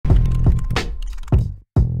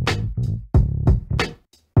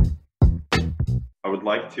would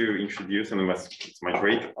like to introduce, and it's my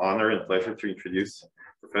great honor and pleasure to introduce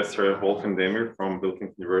Professor Volkan Demir from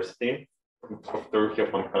Bilkent University of Turkey of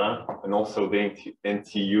Ankara, and also the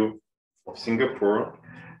NTU of Singapore.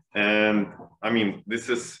 And I mean, this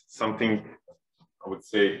is something I would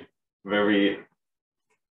say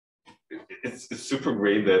it's super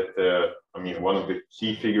great that, I mean, one of the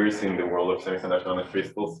key figures in the world of semiconductor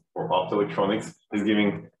nanocrystals for optoelectronics is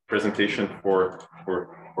giving presentation for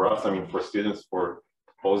us, I mean, for students, for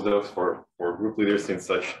postdocs, for group leaders in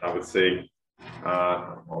such, I would say,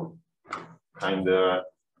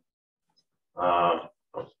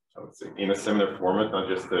 in a seminar format, not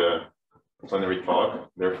just a plenary talk.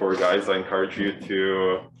 Therefore, guys, I encourage you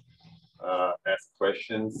to ask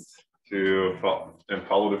questions, to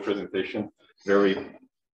follow the presentation very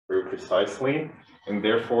precisely. And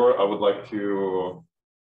therefore, I would like to,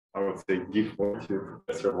 I would say, give floor to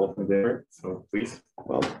Professor Volkan Demir. So please.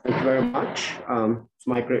 Well, thank you very much. It's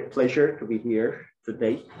my great pleasure to be here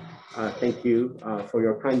today. Thank you for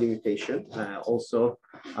your kind invitation. Also,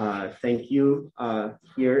 thank you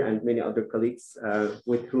here and many other colleagues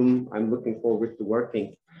with whom I'm looking forward to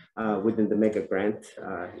working within the mega grant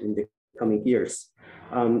in the coming years.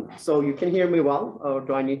 So you can hear me well, or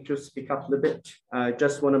do I need to speak up a little bit?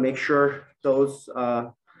 Just want to make sure those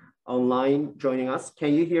online joining us,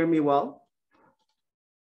 can you hear me well?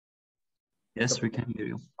 Yes, we can hear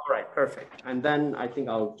you. All right, perfect. And then I think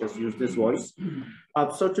I'll just use this voice.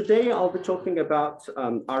 So today I'll be talking about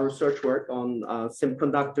our research work on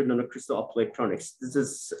semiconductor nanocrystal optoelectronics. This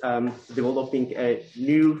is developing a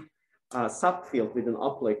new subfield within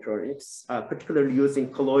optoelectronics, particularly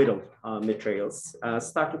using colloidal materials,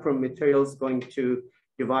 starting from materials going to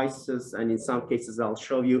devices, and in some cases I'll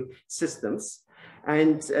show you systems.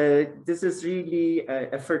 And this is really an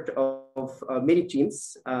effort of many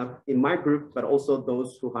teams in my group, but also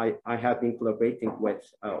those who I have been collaborating with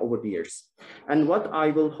over the years. And what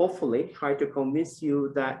I will hopefully try to convince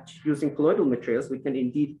you that using colloidal materials, we can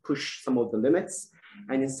indeed push some of the limits.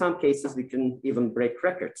 And in some cases, we can even break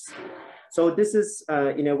records. So this is,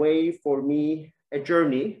 in a way, for me, a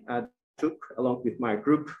journey I took along with my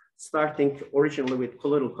group, starting originally with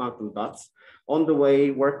colloidal quantum dots, on the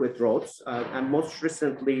way work with rods, and most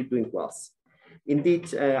recently doing wells.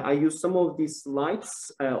 Indeed, I use some of these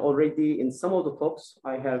slides already in some of the talks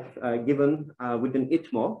I have given within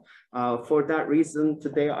ITMO. For that reason,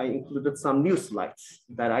 today I included some new slides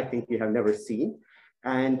that I think you have never seen.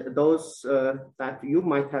 And those that you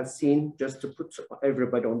might have seen, just to put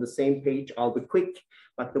everybody on the same page, I'll be quick,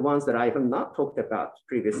 but the ones that I have not talked about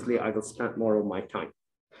previously, I will spend more of my time.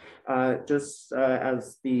 Just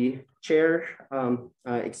as the chair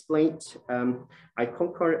explained, I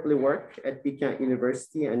concurrently work at Bilkent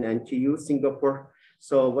University and NTU Singapore.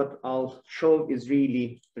 So what I'll show is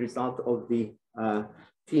really the result of the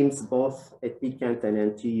teams both at Bilkent and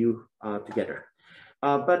NTU together.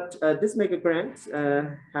 But this mega grant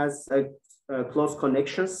has close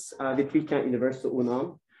connections with Bilkent University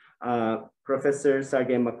UNAM, Professor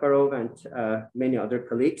Sergei Makarov and many other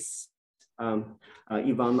colleagues.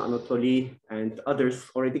 Ivan, Anatoly, and others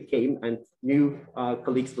already came, and new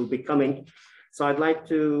colleagues will be coming. So I'd like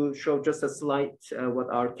to show just a slide what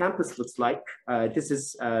our campus looks like. This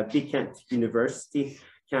is Bilkent University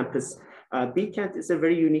campus. Bilkent is a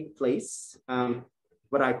very unique place,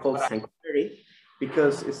 what I call sanctuary,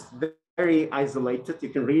 because it's very isolated. You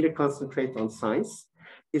can really concentrate on science.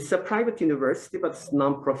 It's a private university, but it's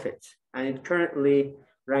non-profit, and it currently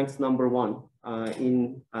ranks #1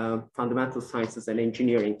 in fundamental sciences and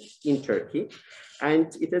engineering in Turkey.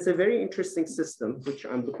 And it has a very interesting system, which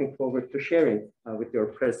I'm looking forward to sharing with your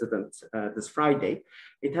president this Friday.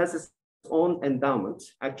 It has its own endowment.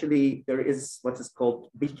 Actually, there is what is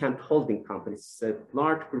called Bilkent Holding Companies. It's a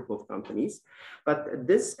large group of companies, but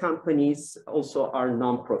these companies also are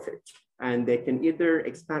non-profit, and they can either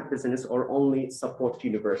expand business or only support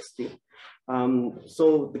university. So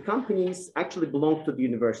the companies actually belong to the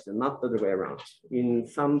university, not the other way around. In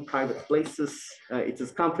some private places, it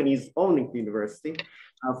is companies owning the university.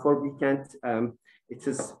 For Bilkent, it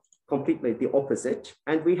is completely the opposite.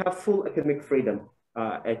 And we have full academic freedom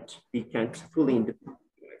at Bilkent, fully independent.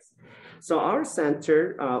 So our center,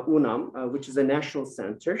 UNAM, which is a national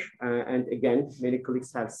center, and again, many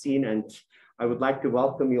colleagues have seen, and I would like to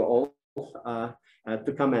welcome you all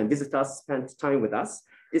to come and visit us, spend time with us.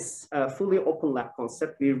 It's a fully open lab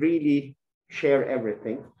concept. We really share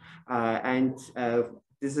everything. And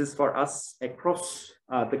this is for us across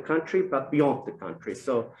the country, but beyond the country.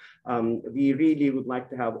 So we really would like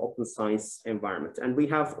to have open science environment. And we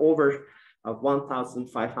have over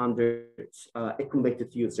 1,500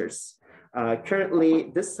 accumulated users.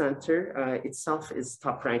 Currently, this center itself is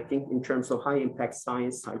top ranking in terms of high impact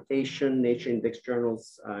science, citation, Nature Index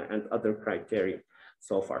journals, and other criteria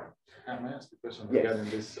so far. May I ask a question Yes. regarding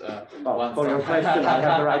this one? For your question, I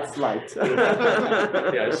have the right slide.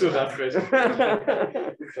 Yeah, I should have question.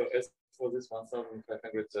 So as for this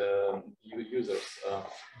 1,500 users,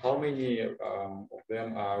 how many of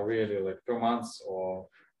them are really like per month or?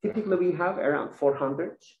 Typically, we have around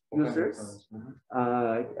 400 users.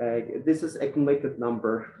 This is accumulated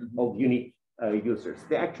number of unique users.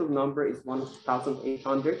 The actual number is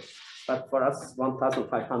 1,800, but for us,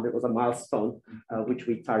 1,500 was a milestone which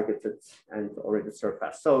we targeted and already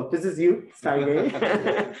surpassed. So this is you, Sergey.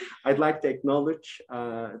 I'd like to acknowledge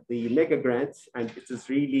the mega grant, and it is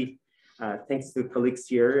really thanks to colleagues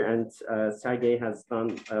here, and Sergey has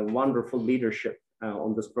done a wonderful leadership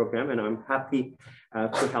on this program, and I'm happy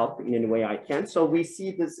to help in any way I can. So we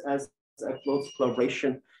see this as a close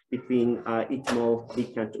collaboration between ITMO,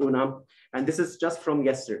 Bilkent, UNAM, and this is just from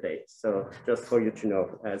yesterday. So just for you to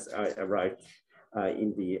know, as I arrived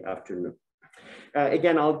in the afternoon.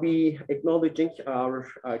 Again, I'll be acknowledging our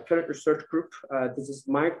current research group. This is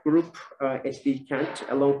my group at Bilkent,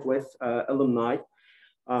 along with alumni.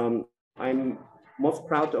 I'm most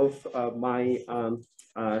proud of my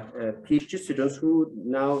PhD students who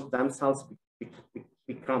now themselves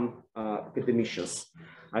become academicians.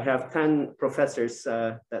 I have 10 professors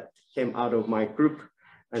that came out of my group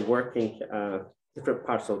and working different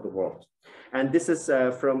parts of the world. And this is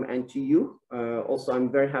from NTU. Also,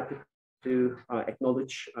 I'm very happy to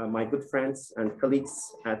acknowledge my good friends and colleagues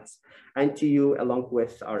at NTU, along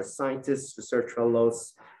with our scientists, research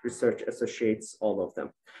fellows, research associates, all of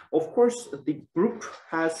them. Of course, the group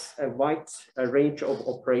has a wide range of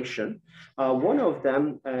operation. One of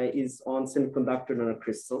them is on semiconductor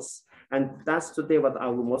nanocrystals, and that's today what I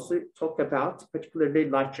will mostly talk about, particularly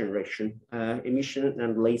light generation, emission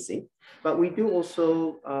and lasing. But we do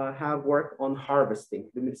also have work on harvesting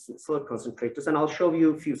limited solar concentrators, and I'll show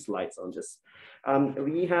you a few slides on this.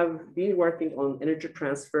 We have been working on energy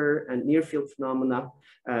transfer and near field phenomena,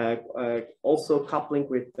 also coupling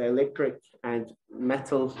with the electric and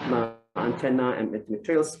metal antenna and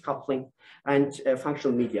materials coupling, and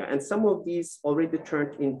functional media. And some of these already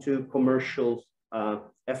turned into commercial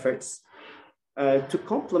efforts. To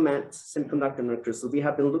complement semiconductor nanocrystal, we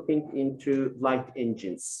have been looking into light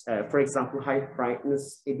engines. For example, high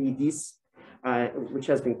brightness LEDs, which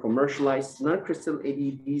has been commercialized, nanocrystal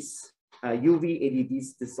LEDs, UV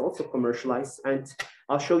LEDs, this is also commercialized, and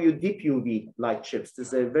I'll show you deep UV light chips. This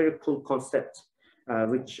is a very cool concept,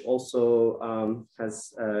 which also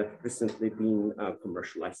has recently been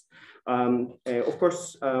commercialized. Of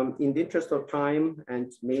course, in the interest of time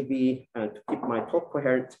and maybe to keep my talk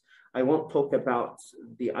coherent, I won't talk about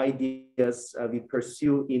the ideas we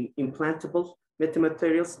pursue in implantable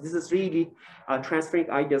metamaterials. This is really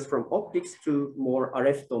transferring ideas from optics to more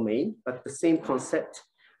RF domain, but the same concept.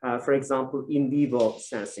 For example, in vivo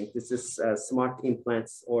sensing. This is smart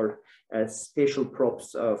implants or spatial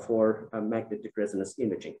probes for magnetic resonance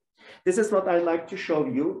imaging. This is what I'd like to show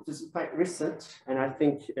you. This is quite recent, and I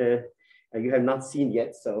think you have not seen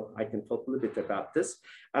yet, so I can talk a little bit about this.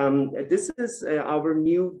 This is our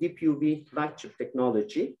new deep UV light chip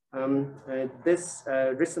technology. This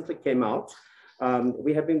recently came out.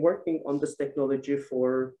 We have been working on this technology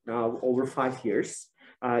for now over 5 years.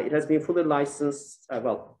 It has been fully licensed,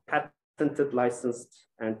 well, patented, licensed,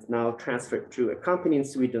 and now transferred to a company in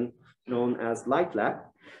Sweden known as Light Lab.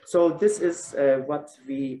 So this is what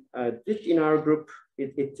we did in our group.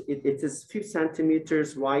 It is few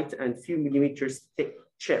centimeters wide and few millimeters thick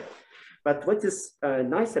chip. But what is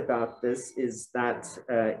nice about this is that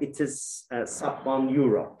it is sub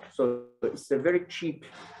 €1. So it's a very cheap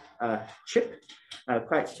chip,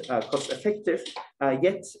 quite cost effective,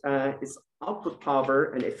 yet its output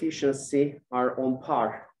power and efficiency are on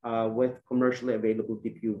par with commercially available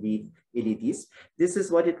deep UV LEDs. This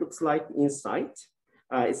is what it looks like inside.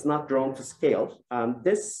 It's not drawn to scale.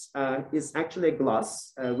 This is actually a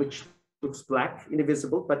glass which looks black,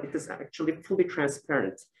 invisible, but it is actually fully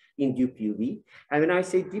transparent in deep UV. And when I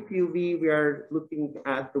say deep UV, we are looking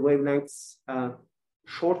at the wavelengths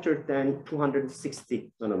shorter than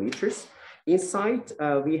 260 nanometers. Inside,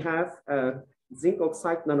 we have zinc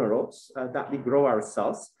oxide nanorods that we grow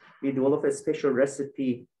ourselves. We develop a special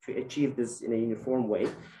recipe to achieve this in a uniform way,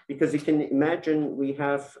 because you can imagine we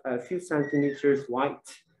have a few centimeters wide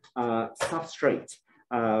substrate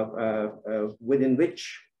within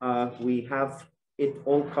which we have it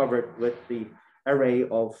all covered with the array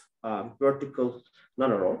of vertical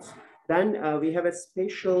nanorods Then we have a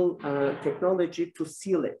spatial technology to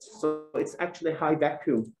seal it. So it's actually high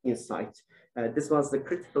vacuum inside. This was the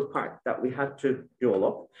critical part that we had to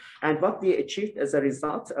develop. And what we achieved as a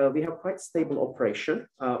result, we have quite stable operation.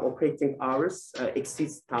 Operating hours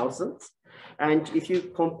exceeds thousands. And if you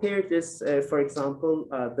compare this, for example,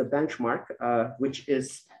 the benchmark, which is,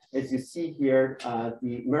 as you see here,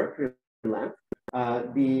 the mercury lamp,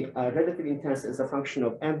 the relative intensity is a function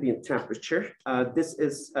of ambient temperature. This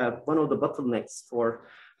is one of the bottlenecks for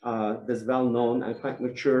this well-known and quite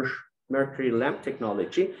mature mercury lamp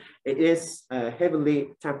technology. It is heavily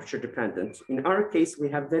temperature dependent. In our case, we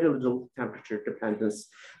have very little temperature dependence.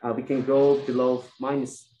 We can go below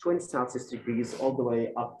minus 20 Celsius degrees all the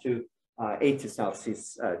way up to 80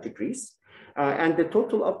 Celsius degrees. And the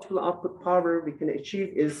total optical output power we can achieve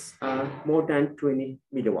is more than 20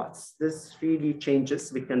 milliwatts. This really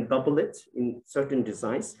changes. We can double it in certain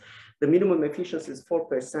designs. The minimum efficiency is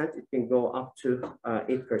 4%. It can go up to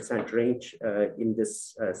 8% range in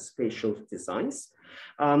this spatial designs.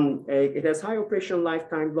 It has high operational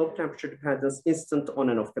lifetime, low temperature dependence, instant on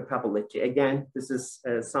and off capability. Again, this is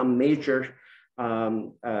some major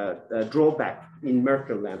drawback in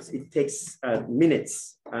mercury lamps. It takes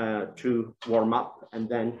minutes to warm up and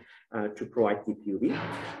then to provide deep UV.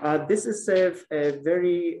 This is a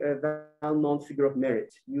very well-known figure of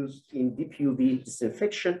merit used in deep UV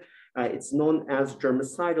disinfection. It's known as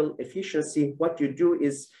germicidal efficiency. What you do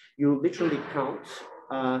is you literally count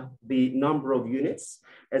the number of units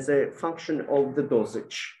as a function of the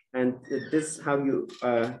dosage. And this is how you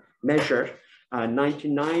measure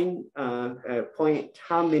 99 point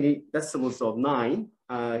how many decimals of 9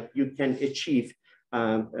 you can achieve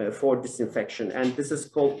for disinfection. And this is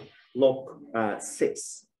called log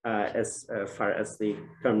 6 as far as the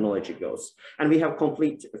terminology goes. And we have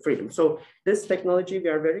complete freedom. So this technology, we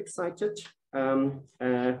are very excited. And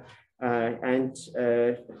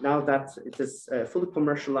now that it is fully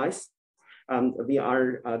commercialized, we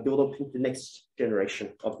are developing the next generation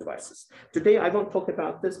of devices. Today, I won't talk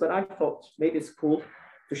about this, but I thought maybe it's cool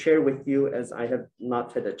to share with you as I have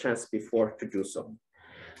not had a chance before to do so.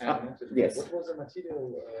 Yes. What was the material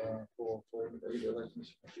for the material?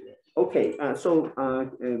 Okay, so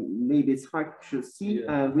maybe it's hard to see.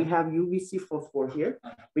 We have UVC phosphor here.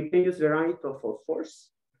 We can use variety of phosphors.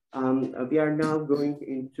 We are now going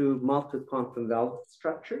into multi-quantum valve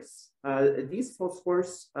structures. These phosphors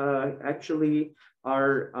actually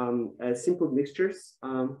are simple mixtures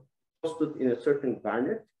posted in a certain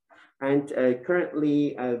garnet. And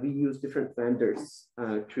currently we use different vendors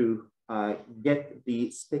to get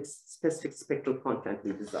the specific spectral content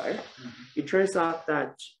we desire. It turns out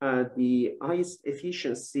that the highest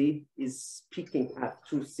efficiency is peaking at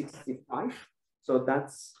 265. So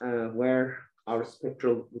that's where our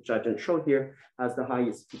spectral, which I didn't show here, has the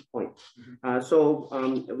highest peak point. So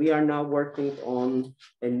we are now working on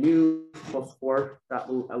a new phosphor that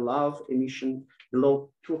will allow emission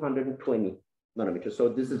below 220 nanometers. So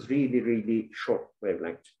this is really, really short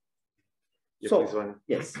wavelength. Yeah, so,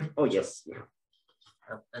 yes. Oh, yes. Yeah.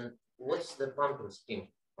 And what's the quantum scheme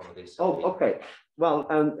from this? Oh, okay. Well,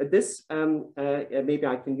 this, maybe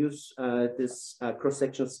I can use this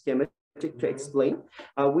cross-section schematic to explain.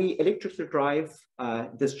 We electrically drive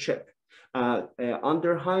this chip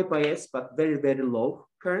under high bias, but very, very low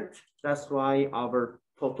current. That's why our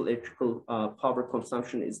total electrical power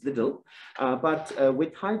consumption is little. But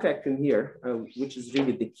with high vacuum here, which is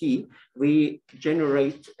really the key, we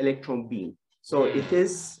generate electron beam. So it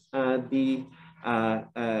is the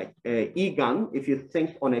E-gun, if you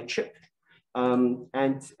think on a chip.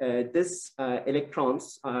 And this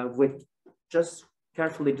electrons with just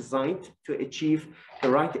carefully designed to achieve the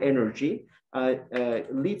right energy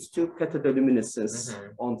leads to cathodoluminescence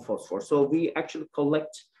on phosphor. So we actually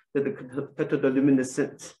collect the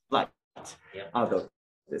cathodoluminescent light out of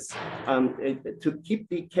this. To keep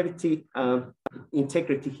the cavity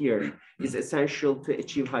integrity here is essential to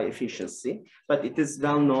achieve high efficiency, but it is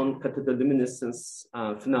well-known cathodoluminescence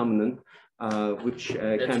phenomenon, which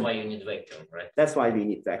that's why you need vacuum, right? That's why we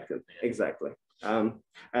need vacuum, exactly.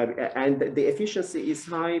 And the efficiency is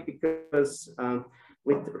high because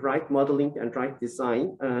with right modeling and right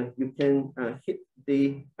design, you can hit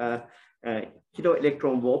the kilo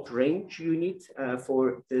electron volt range you need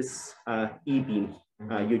for this E-beam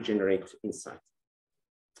you generate inside.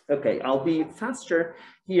 Okay, I'll be faster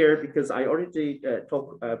here because I already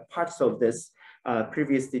talked parts of this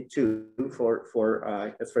previously too for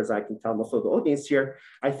as far as I can tell most of the audience here.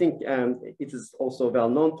 I think it is also well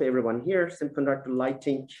known to everyone here, semiconductor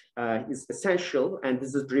lighting is essential, and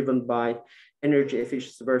this is driven by energy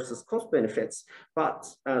efficiency versus cost benefits. But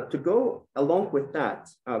to go along with that,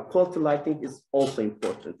 quality lighting is also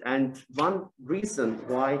important. And one reason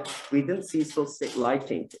why we didn't see solid-state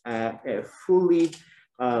lighting fully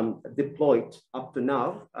deployed up to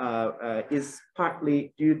now is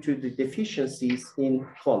partly due to the deficiencies in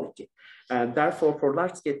quality. Therefore, for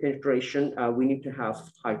large-scale penetration, we need to have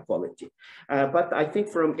high quality. But I think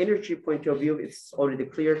from energy point of view, it's already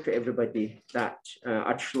clear to everybody that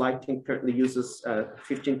artificial lighting currently uses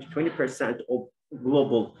 15 to 20% of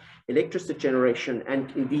global electricity generation.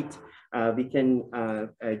 And indeed, we can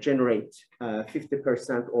generate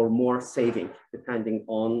 50% or more saving depending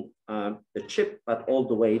on the chip, but all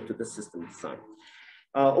the way to the system design.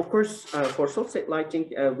 Of course, for solid-state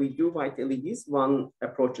lighting, we do white LEDs. One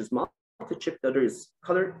approach is multi-chip, the other is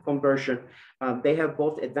color conversion. They have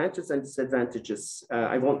both advantages and disadvantages.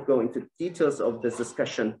 I won't go into details of this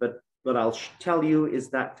discussion, but what I'll tell you is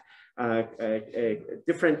that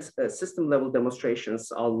different system level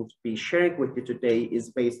demonstrations I'll be sharing with you today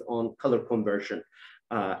is based on color conversion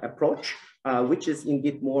approach, which is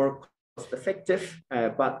indeed more cost effective,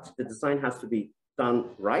 but the design has to be done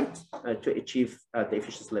right to achieve the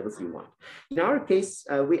efficiency levels you want. In our case,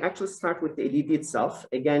 we actually start with the LED itself.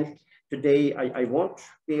 Again, today I won't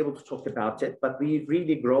be able to talk about it, but we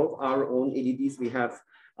really grow our own LEDs. We have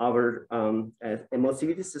our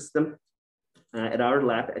MOCVD system at our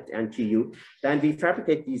lab at NTU. Then we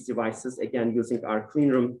fabricate these devices, again, using our clean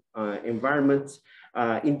room environment.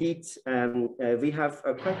 Indeed, we have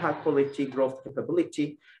a quite high quality growth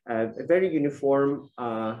capability, a very uniform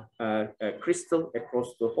crystal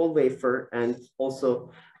across the whole wafer. And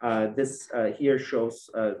also this here shows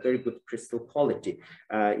very good crystal quality.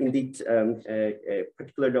 Indeed,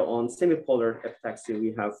 particularly on semipolar epitaxy,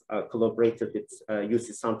 we have collaborated with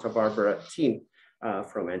UC Santa Barbara team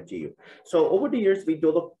from NTU. So over the years, we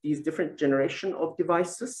developed these different generation of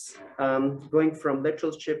devices, going from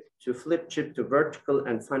lateral chip to flip chip to vertical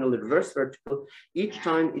and finally reverse vertical. Each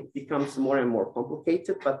time it becomes more and more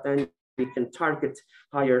complicated, but then we can target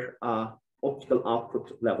higher optical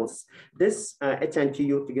output levels. This at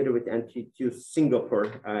NTU together with NTU Singapore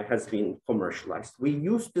has been commercialized. We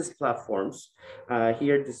use these platforms.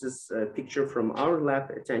 Here, this is a picture from our lab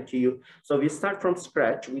at NTU. So we start from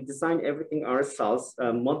scratch. We design everything ourselves,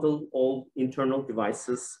 model all internal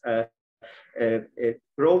devices,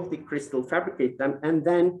 grow the crystal, fabricate them, and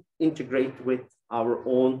then integrate with our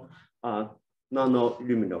own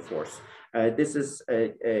nanoluminophores. This is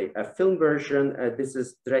a film version. This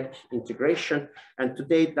is direct integration. And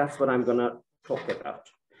today, that's what I'm gonna talk about.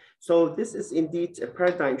 So this is indeed a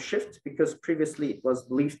paradigm shift because previously it was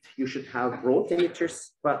believed you should have broad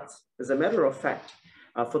emitters, but as a matter of fact,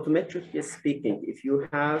 photometrically speaking, if you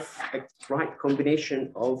have a right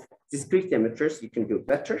combination of discrete emitters, you can do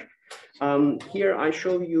better. Here I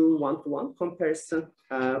show you one-to-one comparison.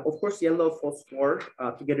 Of course, yellow phosphor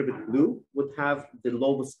together with blue would have the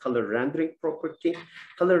lowest color rendering property.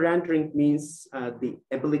 Color rendering means the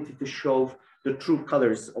ability to show the true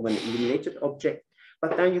colors of an illuminated object.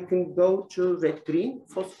 But then you can go to red-green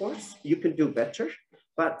phosphors. You can do better,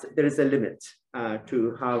 but there is a limit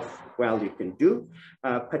to how well you can do.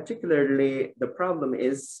 Particularly, the problem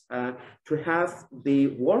is to have the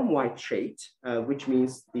warm white shade, which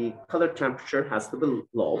means the color temperature has to be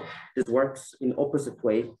low. This works in opposite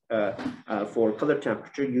way for color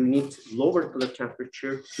temperature. You need lower color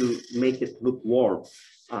temperature to make it look warm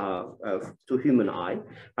to human eye.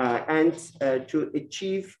 And to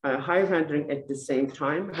achieve high rendering at the same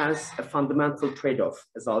time has a fundamental trade-off,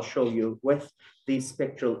 as I'll show you with the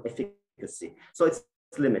spectral efficacy. So it's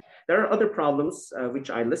limited. There are other problems which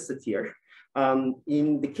I listed here.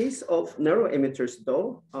 In the case of narrow emitters,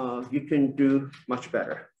 though, you can do much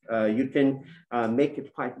better. You can make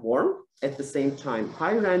it quite warm at the same time,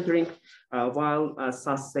 high rendering, while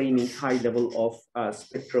sustaining high level of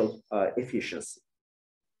spectral efficiency.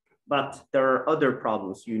 But there are other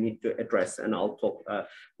problems you need to address, and I'll talk a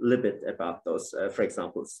little bit about those. For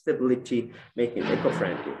example, stability, making it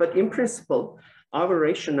eco-friendly. But in principle, our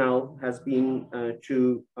rationale has been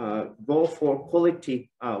to go for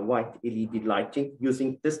quality white LED lighting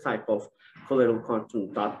using this type of colloidal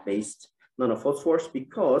quantum dot-based nanophosphors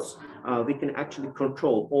because we can actually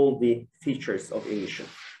control all the features of emission.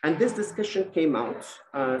 And this discussion came out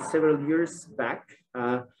several years back,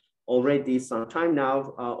 already some time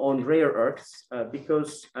now, on rare earths,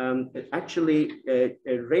 because actually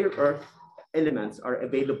rare earth elements are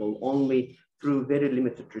available only through very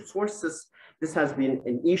limited resources. This has been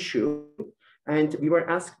an issue, and we were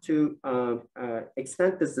asked to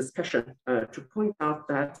extend this discussion to point out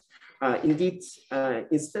that indeed,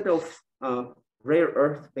 instead of rare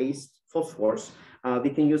earth-based phosphors, we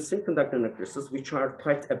can use semiconductor nanocrystals, which are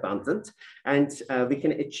quite abundant, and we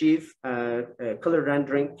can achieve color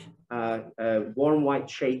rendering, warm white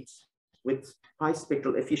shades with high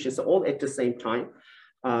spectral efficiency, all at the same time,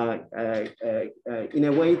 in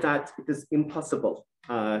a way that it is impossible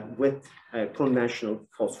with conventional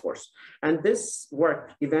phosphors. And this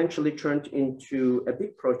work eventually turned into a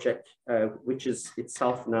big project, which is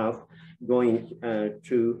itself now going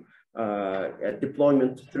to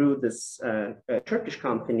deployment through this Turkish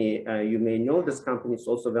company. You may know this company is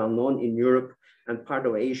also well known in Europe and part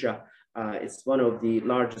of Asia. It's one of the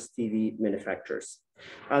largest TV manufacturers.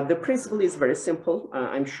 The principle is very simple.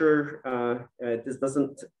 I'm sure this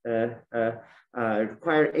doesn't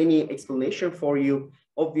require any explanation for you.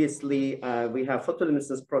 Obviously, we have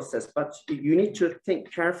photoluminescence process, but you need to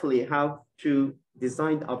think carefully how to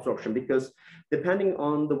design the absorption, because depending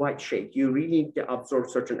on the white shade, you really need to absorb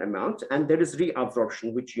certain amount, and there is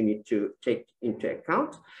reabsorption, which you need to take into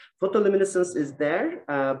account. Photoluminescence is there,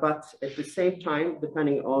 but at the same time,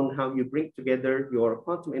 depending on how you bring together your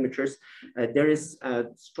quantum emitters, there is a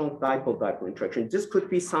strong dipole-dipole interaction. This could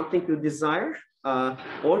be something you desire,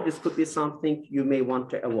 or this could be something you may want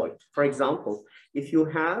to avoid. For example, if you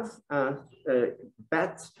have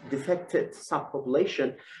bad defected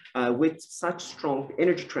subpopulation with such strong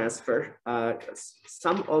energy transfer,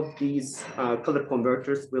 some of these color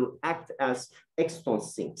converters will act as exciton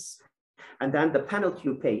sinks. And then the penalty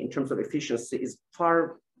you pay in terms of efficiency is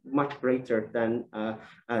far much greater than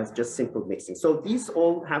just simple mixing. So these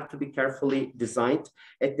all have to be carefully designed.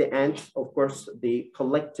 At the end, of course, the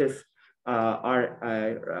collective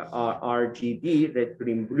RGB, red,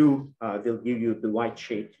 green, blue, will give you the white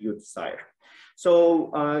shade you desire.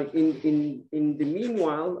 So in the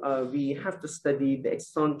meanwhile, we have to study the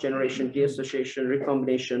exciton generation, deassociation,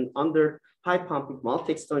 recombination under high pumping,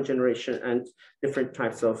 multi-exciton generation, and different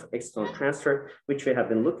types of exciton transfer, which we have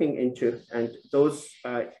been looking into. And those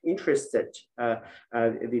interested,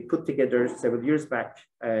 we put together several years back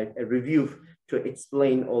a review to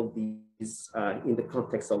explain all these in the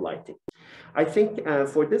context of lighting. I think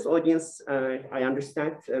for this audience, I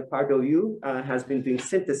understand part of you has been doing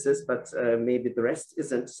synthesis, but maybe the rest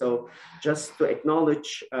isn't. So just to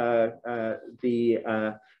acknowledge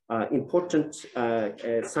the important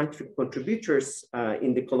scientific contributors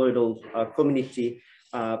in the colloidal community,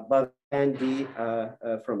 but Andy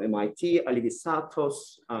from MIT, Alivi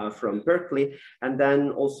Satos from Berkeley, and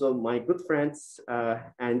then also my good friends,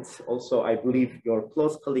 and also I believe your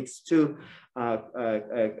close colleagues too,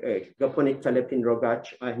 Gaponik, Talepin,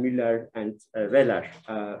 Rogach, Müller, and Velar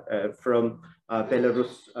from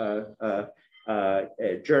Belarus,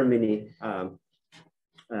 Germany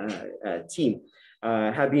team.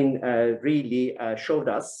 Have been really showed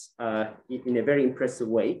us in a very impressive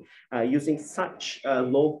way, using such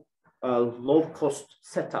low cost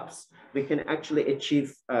setups, we can actually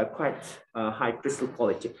achieve quite high crystal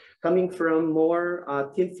quality. Coming from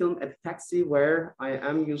more thin film epitaxy, where I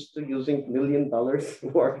am used to using $1 million worth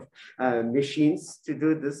machines to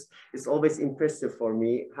do this, it's always impressive for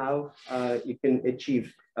me how you can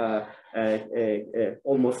achieve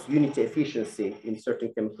almost unity efficiency in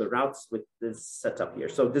certain chemical routes with this setup here.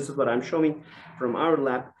 So this is what I'm showing from our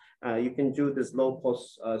lab. You can do this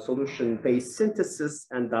low-cost solution-based synthesis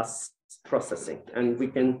and thus processing. And we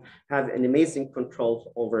can have an amazing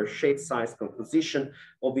control over shape, size, composition.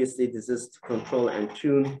 Obviously, this is to control and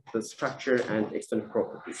tune the structure and external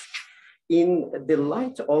properties. In the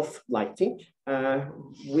light of lighting,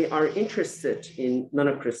 we are interested in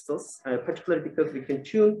nanocrystals, particularly because we can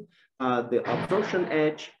tune the absorption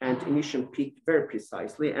edge and emission peak very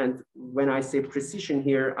precisely. And when I say precision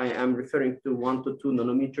here, I am referring to 1 to 2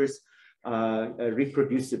 nanometers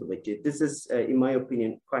reproducibility. This is, in my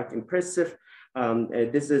opinion, quite impressive.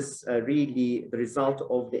 This is really the result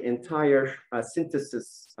of the entire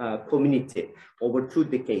synthesis community over 2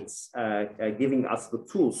 decades, giving us the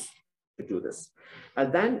tools to do this.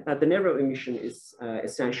 Then the narrow emission is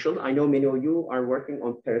essential. I know many of you are working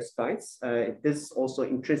on perovskites. This also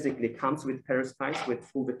intrinsically comes with perovskites with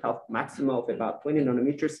full width maximum of about 20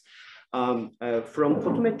 nanometers. From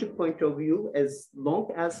photometric point of view, as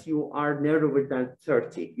long as you are narrower than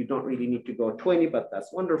 30, you don't really need to go 20, but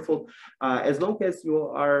that's wonderful. As long as you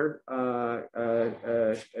are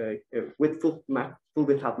with full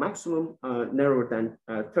width maximum, narrower than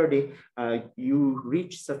 30, you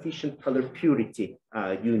reach sufficient color purity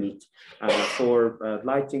you need for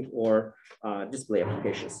lighting or display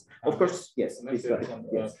applications. Of course, yes. Please go ahead.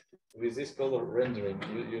 Yes. With this color rendering,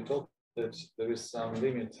 you told that there is some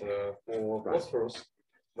limit for phosphorus,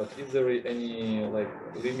 but is there any like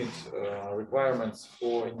limit requirements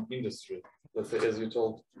for industry? let's say, as you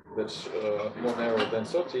told, that more narrow than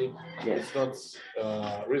 30, Yes. it's not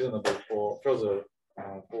reasonable for further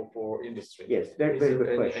for industry. Yes, very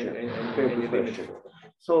good question. Very good question.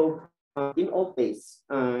 So in old days,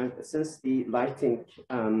 since the lighting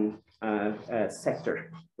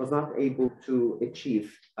sector was not able to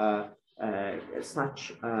achieve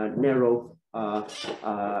such narrow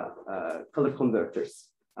color converters,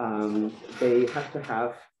 they have to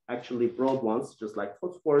have actually broad ones, just like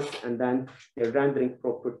phosphors, and then their rendering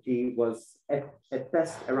property was at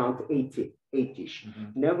best around 80-ish,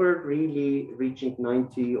 never really reaching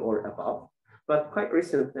 90 or above. But quite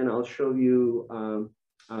recent, and I'll show you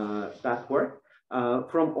that work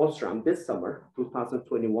from Osram this summer,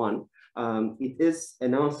 2021. It is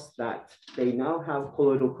announced that they now have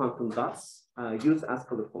colloidal quantum dots used as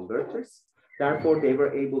color converters. Therefore, they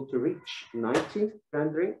were able to reach 90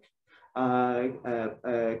 rendering.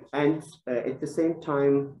 And at the same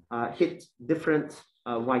time hit different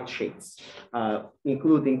white shades,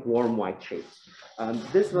 including warm white shades.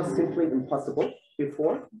 This was simply impossible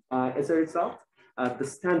before. As a result, the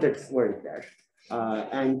standards weren't there.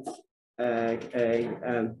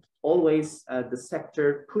 Always the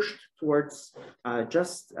sector pushed towards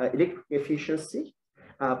just electric efficiency,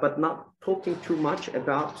 but not talking too much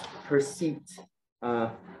about perceived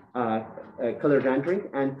color rendering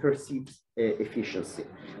and perceived efficiency.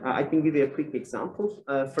 I can give you a quick example.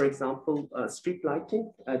 For example, street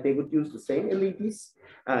lighting, they would use the same LEDs.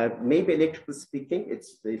 Maybe electrically speaking,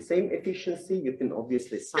 it's the same efficiency you can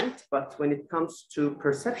obviously sight, but when it comes to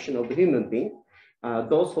perception of the human being,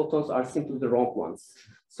 those photons are simply the wrong ones.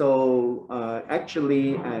 So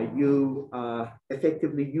actually, you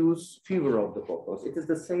effectively use fewer of the photons. It is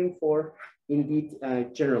the same for indeed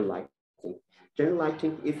general lighting. General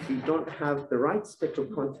lighting, if you don't have the right spectral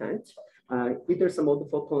content, either some of the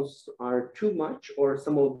photons are too much or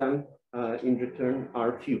some of them in return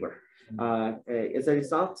are fewer. As a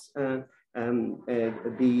result,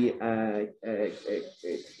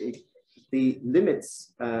 the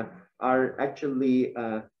limits are actually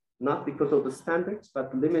not because of the standards,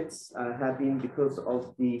 but limits have been because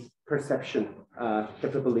of the perception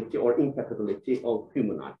capability or incapability of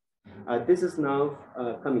human eye. This is now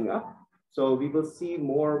coming up. So we will see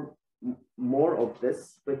more of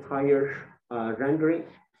this with higher rendering,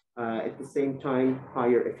 at the same time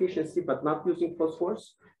higher efficiency, but not using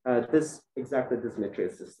phosphors. Exactly this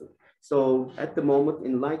material system. So at the moment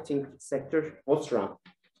in lighting sector, Osram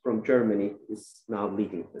from Germany is now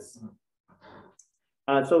leading this.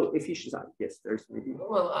 So efficiency, yes, there's maybe.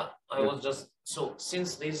 Well, I was just, so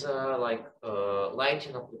since these are like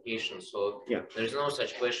lighting applications, so yeah, there's no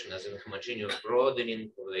such question as in homogeneous broadening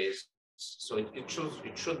for this. So it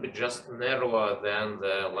should be just narrower than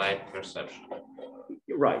the light perception.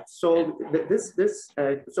 Right. So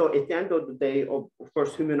so at the end of the day, of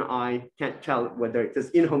course, human eye can't tell whether it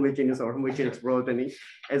is inhomogeneous or homogeneous broadening,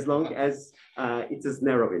 as long as it is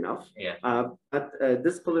narrow enough. Yeah. But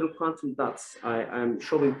this colloidal quantum dots I'm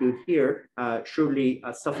showing you here surely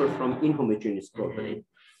suffer from inhomogeneous broadening.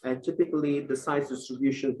 Typically, the size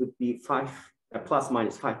distribution would be plus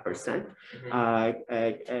minus 5%,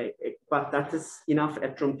 but that is enough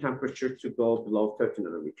at room temperature to go below 30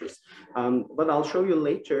 nanometers. But I'll show you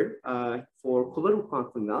later for colloidal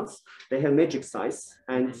quantum dots, they have magic size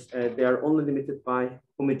and they are only limited by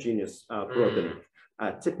homogeneous broadening.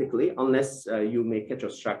 Typically, unless you make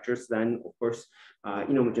heterostructures, then of course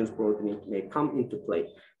inhomogeneous broadening may come into play.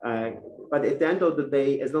 But at the end of the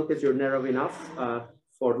day, as long as you're narrow enough,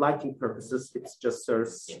 for lighting purposes, it just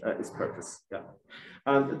serves its purpose. Yeah.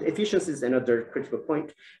 The efficiency is another critical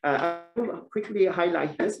point. I will quickly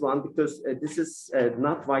highlight this one because this is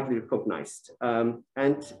not widely recognized.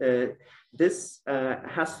 This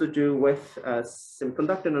has to do with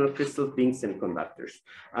semiconductor nanocrystals being semiconductors.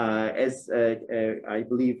 As I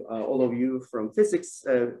believe all of you from physics,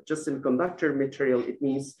 just semiconductor material, it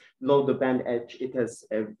means below the band edge, it has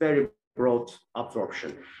a very broad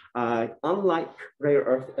absorption. Unlike rare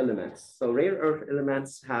earth elements. So rare earth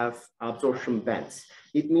elements have absorption bands.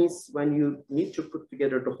 It means when you need to put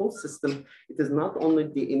together the whole system, it is not only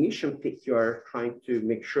the emission peak you are trying to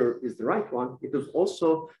make sure is the right one, it is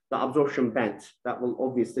also the absorption band that will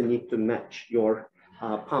obviously need to match your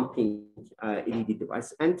pumping LED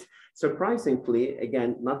device. And surprisingly,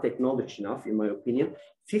 again, not acknowledged enough in my opinion,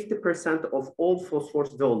 50% of all phosphors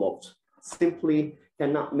developed simply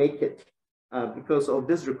cannot make it because of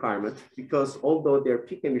this requirement, because although their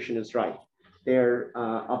peak emission is right, their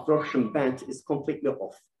absorption band is completely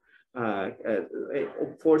off.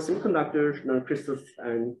 For semiconductors, nanocrystals,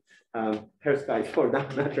 and perovskites for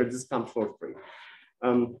that matter, this comes for free.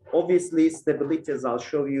 Obviously, stability, as I'll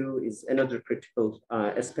show you, is another critical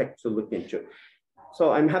aspect to look into.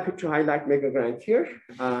 So I'm happy to highlight MegaGrant here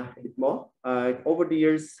a bit more. Over the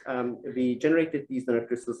years, we generated these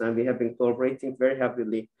nanocrystals, and we have been collaborating very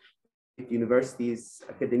heavily with universities,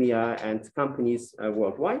 academia, and companies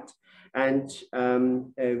worldwide. And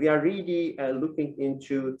we are really looking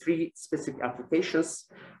into 3 specific applications,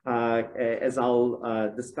 as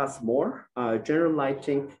I'll discuss more. General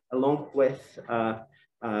lighting, along with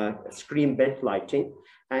screen backlighting.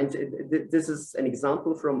 And this is an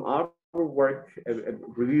example from our work, a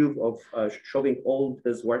review of showing all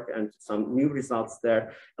this work and some new results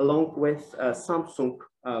there, along with Samsung,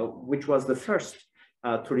 which was the first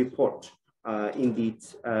to report indeed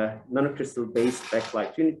nanocrystal-based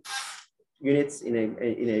backlight units in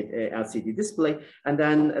a LCD display. And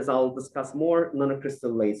then, as I'll discuss more,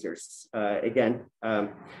 nanocrystal lasers. Again,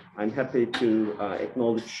 I'm happy to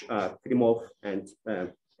acknowledge Klimov and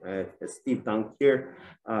Steve Dunk here.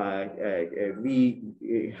 We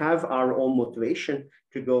have our own motivation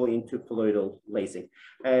to go into colloidal lasing.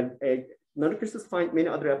 Nanocrystals find many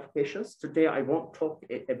other applications. Today, I won't talk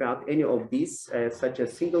about any of these, such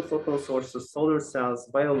as single photon sources, solar cells,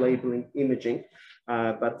 biolabeling, imaging,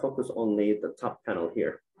 but focus only the top panel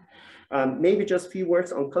here. Maybe just a few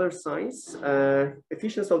words on color science.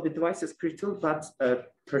 Efficiency of the device is critical, but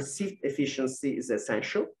perceived efficiency is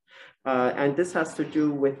essential. And this has to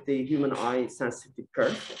do with the human eye sensitivity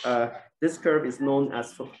curve. This curve is known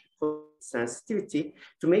as sensitivity.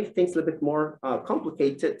 To make things a little bit more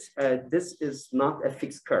complicated, this is not a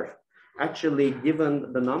fixed curve. Actually,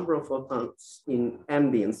 given the number of photons in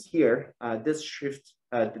ambience here,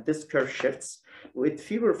 this curve shifts. With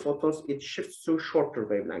fewer photons, it shifts to shorter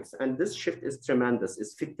wavelengths. And this shift is tremendous,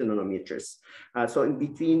 it's 50 nanometers. So in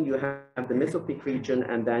between, you have the mesopic region,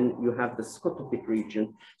 and then you have the scotopic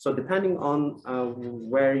region. So depending on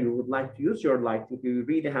where you would like to use your lighting, you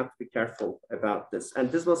really have to be careful about this.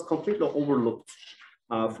 And this was completely overlooked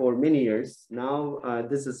for many years. Now,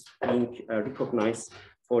 this is being recognized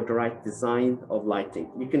for the right design of lighting.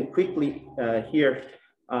 You can quickly here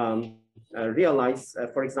realize,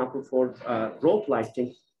 for example, for road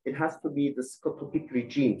lighting, it has to be the scotopic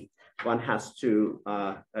regime one has to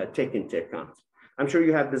take into account. I'm sure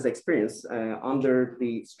you have this experience under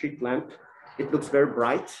the street lamp. It looks very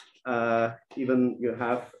bright. Even you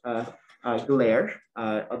have glare,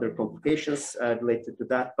 other complications related to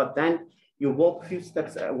that. But then you walk a few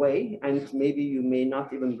steps away, and maybe you may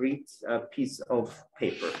not even read a piece of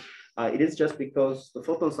paper. It is just because the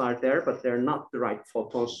photons are there, but they're not the right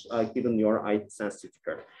photons given your eye sensitivity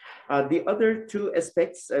curve. The other 2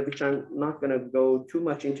 aspects, which I'm not going to go too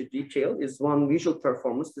much into detail, is one, visual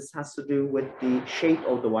performance. This has to do with the shape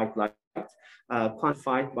of the white light,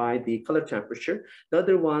 quantified by the color temperature. The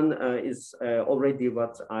other one is already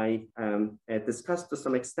what I discussed to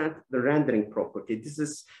some extent, the rendering property. This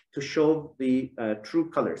is to show the true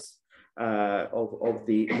colors of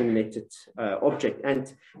the illuminated object.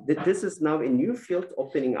 And this is now a new field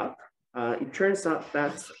opening up. It turns out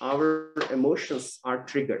that our emotions are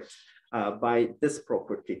triggered by this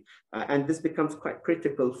property. And this becomes quite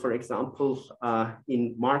critical, for example,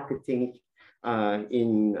 in marketing,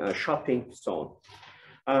 in shopping, so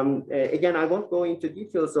on. Again, I won't go into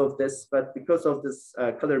details of this, but because of this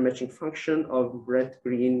color matching function of red,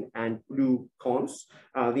 green, and blue cones,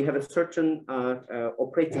 we have a certain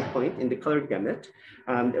operating point in the color gamut.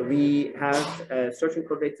 We have a certain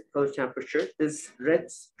correlated color temperature. This red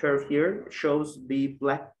curve here shows the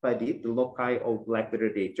black body, the loci of black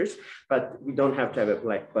radiators, but we don't have to have a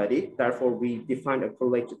black body. Therefore, we define a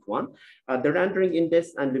correlated one. The rendering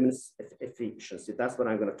index and luminous efficiency, that's what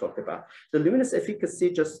I'm going to talk about. The luminous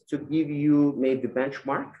efficacy, just to give you maybe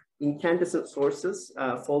benchmark, incandescent sources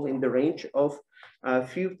fall in the range of a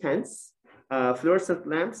few tenths, fluorescent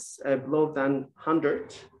lamps below than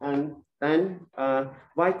 100, and then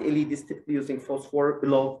white LEDs typically using phosphor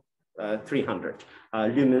below 300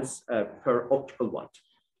 lumens per optical watt.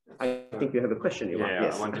 I think you have a question, Ivan. Yeah,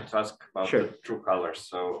 yes. I wanted to ask about Sure. the true colors.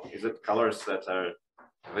 So is it colors that are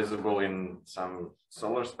visible in some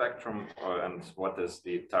solar spectrum, and what is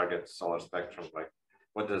the target solar spectrum? Like,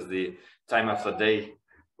 what is the time of the day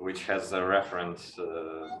which has a reference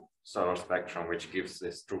solar spectrum which gives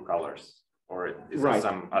these true colors, or is Right. it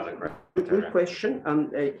some other criteria? Good question.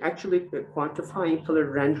 Actually, quantifying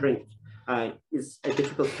color rendering is a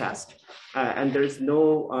difficult task, and there is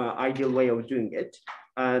no ideal way of doing it.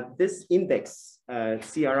 This index,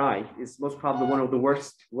 CRI, is most probably one of the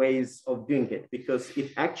worst ways of doing it, because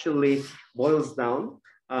it actually boils down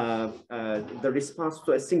the response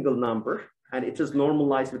to a single number, and it is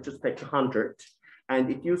normalized with respect to 100. and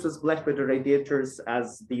it uses blackbody radiators as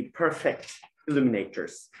the perfect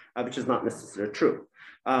illuminators, which is not necessarily true.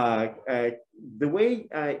 The way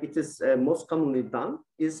it is most commonly done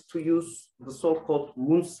is to use the so-called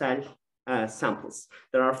moon cell samples.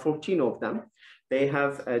 There are 14 of them. They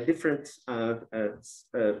have a different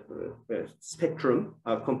spectrum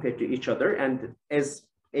compared to each other, and as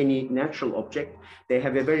any natural object, they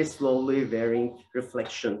have a very slowly varying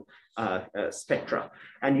reflection spectra.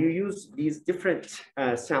 And you use these different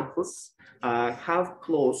samples, how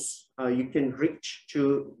close you can reach to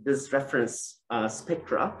this reference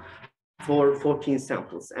spectra for 14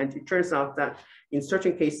 samples. And it turns out that in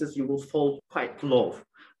certain cases, you will fall quite low.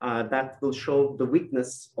 That will show the weakness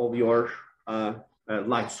of your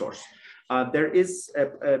light source. There is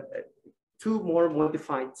two more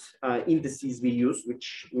modified indices we use, which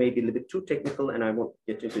may be a little bit too technical, and I won't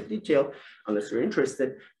get into detail unless you're interested.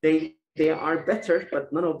 They are better, but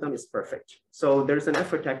none of them is perfect. So there's an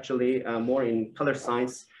effort actually more in color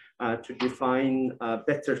science to define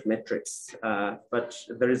better metrics, but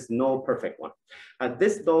there is no perfect one.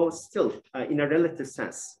 This though still in a relative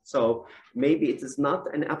sense. So maybe it is not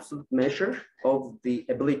an absolute measure of the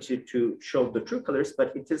ability to show the true colors,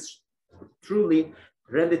 but it is truly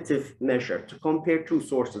relative measure to compare two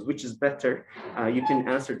sources, which is better. You can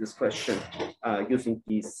answer this question using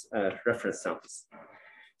these reference samples.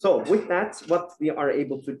 So with that, what we are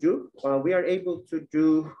able to do, we are able to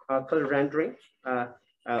do color rendering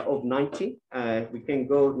of 90. We can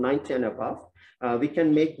go 90 and above. We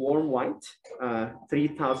can make warm white,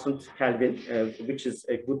 3000 Kelvin, which is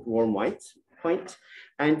a good warm white point.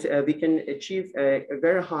 And we can achieve a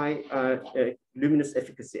very high luminous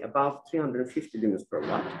efficacy, above 350 lumens per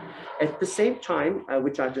watt. At the same time,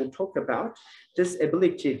 which I didn't talk about, this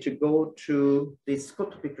ability to go to the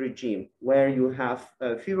scotopic regime, where you have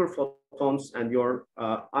fewer photons and your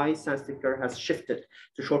eye sensitive has shifted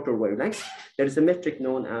to shorter wavelengths. There is a metric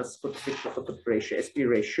known as scotopic to photopic ratio, SP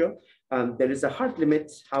ratio. There is a hard limit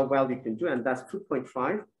how well you can do, and that's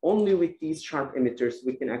 2.5. Only with these sharp emitters,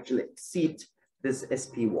 we can actually exceed this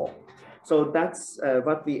SP wall. So that's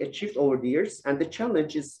what we achieved over the years. And the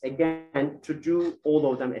challenge is, again, to do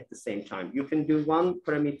all of them at the same time. You can do one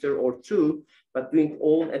parameter or two, but doing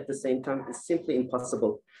all at the same time is simply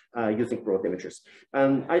impossible using broad emitters.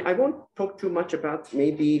 I won't talk too much about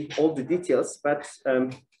maybe all the details, but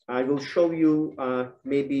I will show you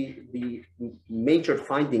maybe the major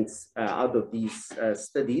findings out of these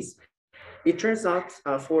studies. It turns out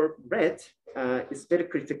for red, it's very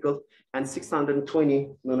critical, and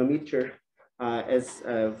 620 nanometer, as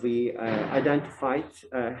we identified,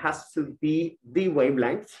 has to be the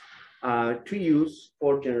wavelength to use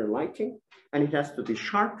for general lighting, and it has to be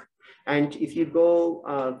sharp. And if you go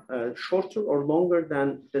shorter or longer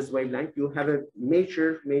than this wavelength, you have a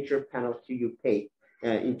major penalty you pay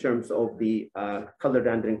in terms of the color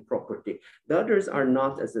rendering property. The others are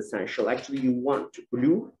not as essential. Actually, you want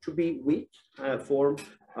blue to be weak for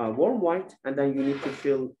warm white, and then you need to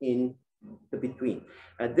fill in the between.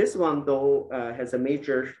 This one, though, has a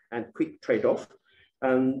major and quick trade-off.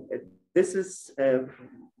 This is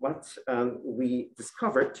what we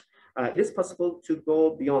discovered. It is possible to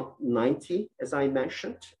go beyond 90, as I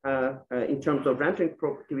mentioned, in terms of rendering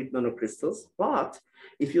property with nanocrystals. But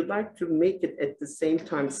if you'd like to make it at the same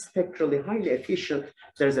time spectrally highly efficient,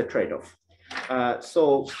 there's a trade-off. As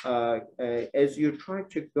you try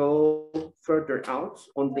to go further out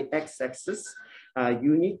on the x-axis,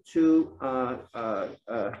 you need to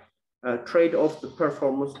trade off the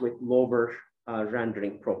performance with lower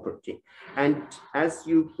rendering property. And as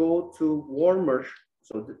you go to warmer,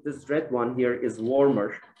 so this red one here is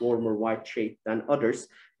warmer white shade than others,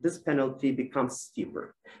 this penalty becomes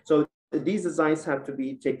steeper. So these designs have to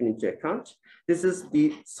be taken into account. This is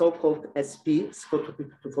the so-called SP,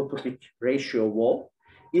 scotopic to photopic ratio wall.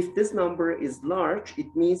 If this number is large,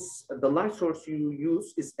 it means the light source you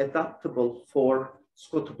use is adaptable for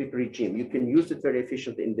scotopic regime. You can use it very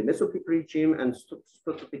efficiently in the mesopic regime, and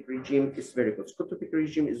scotopic regime is very good. Scotopic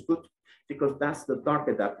regime is good because that's the dark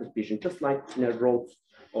adaptive vision, just like in a road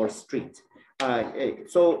or street.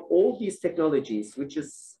 So all these technologies, which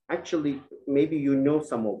is actually, maybe you know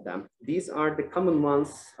some of them, these are the common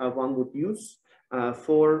ones one would use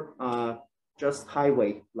for just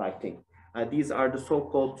highway lighting. These are the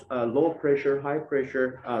so-called low pressure, high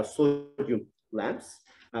pressure sodium lamps.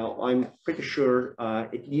 I'm pretty sure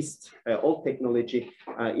at least old technology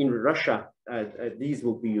in Russia, these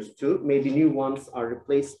will be used too. Maybe new ones are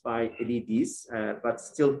replaced by LEDs, but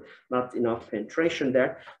still not enough penetration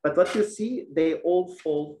there. But what you see, they all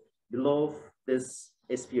fall below this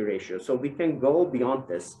SP ratio. So we can go beyond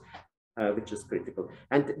this, which is critical.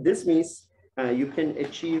 And this means you can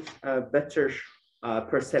achieve better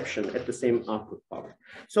perception at the same output power.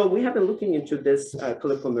 So we have been looking into this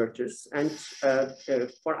color converters, and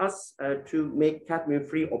for us to make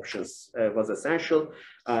cadmium-free options was essential.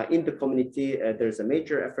 In the community, there's a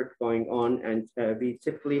major effort going on, and we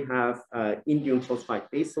typically have indium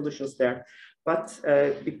phosphide-based solutions there. But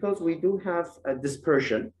because we do have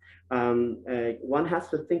dispersion, one has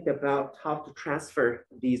to think about how to transfer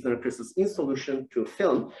these nanocrystals in solution to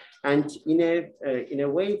film, and in a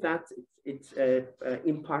way that it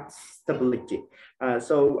imparts stability.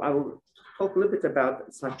 So I will talk a little bit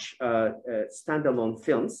about such standalone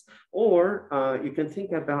films, or you can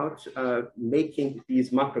think about making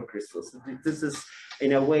these macrocrystals. This is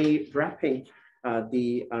in a way wrapping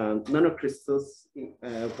the nanocrystals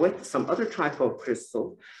with some other type of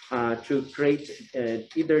crystal to create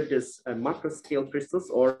either this macro scale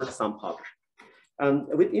crystals or some powder.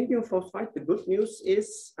 With indium phosphide, the good news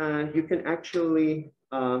is you can actually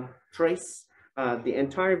trace the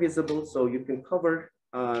entire visible, so you can cover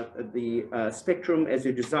the spectrum as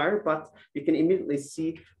you desire, but you can immediately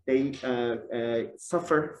see they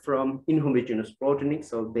suffer from inhomogeneous broadening,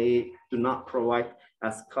 so they do not provide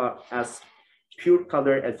as pure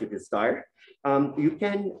color as you desire. You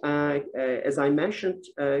can, as I mentioned,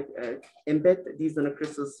 embed these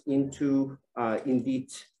nanocrystals into indeed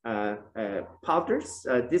powders.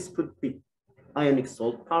 This could be ionic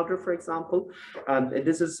salt powder, for example.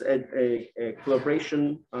 This is a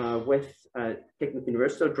collaboration with Technical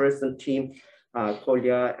University of Dresden team,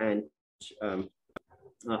 Kolya and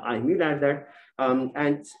Müller there.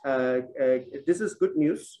 This is good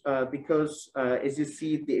news because as you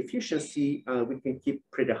see, the efficiency we can keep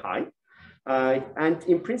pretty high. And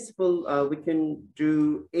in principle, we can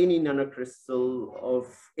do any nanocrystal of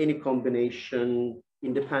any combination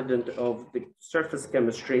independent of the surface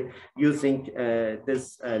chemistry using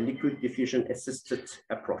this liquid diffusion assisted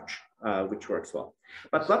approach, which works well.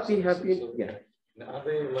 But what we have been, yeah. Are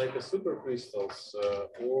they like a supercrystals,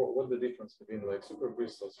 or what the difference between like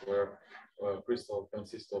supercrystals where crystal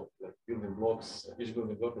consists of like building blocks, each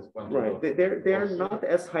building block is one right, block. They are not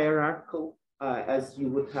as hierarchical as you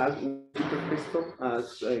would have in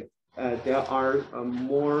supercrystal. They are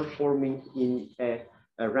more forming in a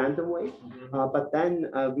random way, but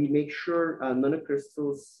then we make sure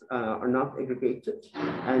nanocrystals are not aggregated,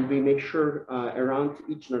 and we make sure around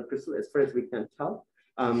each nanocrystal, as far as we can tell,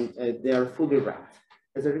 they are fully wrapped.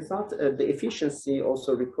 As a result, the efficiency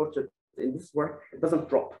also reported in this work, it doesn't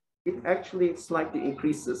drop. It actually slightly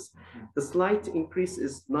increases. The slight increase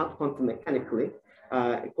is not quantum mechanically.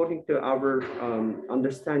 According to our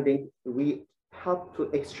understanding, we help to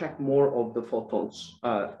extract more of the photons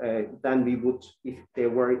than we would if they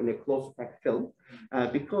were in a closed packed film,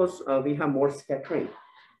 because we have more scattering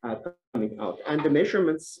coming out. And the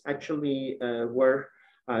measurements actually were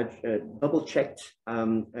double checked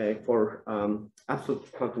for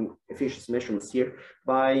absolute quantum efficiency measurements here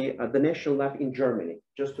by the National Lab in Germany,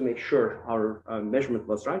 just to make sure our measurement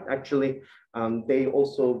was right. Actually, they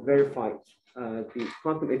also verified the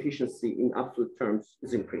quantum efficiency in absolute terms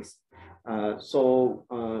is increased. So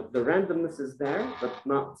the randomness is there, but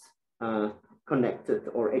not connected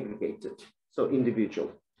or aggregated. So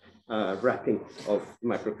individual wrapping of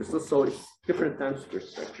microcrystals. So it's different than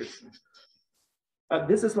superstructures.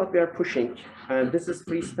 This is what we are pushing. This is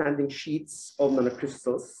freestanding sheets of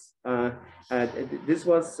nanocrystals. This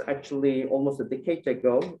was actually almost a decade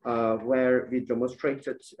ago where we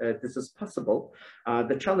demonstrated this is possible.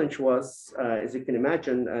 The challenge was, as you can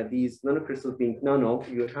imagine, these nanocrystals being nano,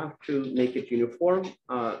 you have to make it uniform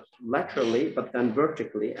laterally, but then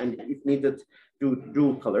vertically, and if needed, do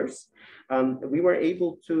dual colors. We were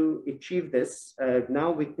able to achieve this.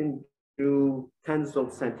 Now we can do tens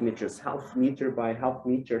of centimeters, half meter by half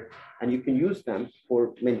meter, and you can use them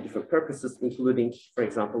for many different purposes, including, for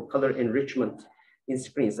example, color enrichment in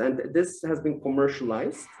screens. And this has been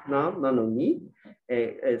commercialized now, NanoMe,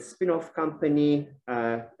 a spin-off company,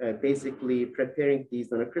 basically preparing these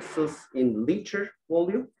nanocrystals in liter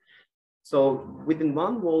volume. So within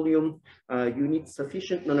one volume, you need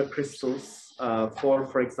sufficient nanocrystals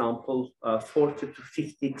for example, 40 to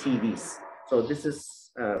 50 TVs. So this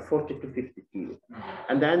is 40 to 50 kilo.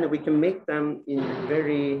 And then we can make them in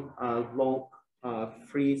very long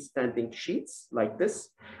freestanding sheets like this.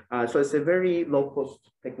 So it's a very low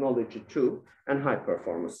cost technology too, and high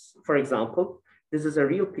performance. For example, this is a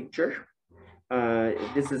real picture.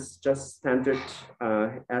 This is just standard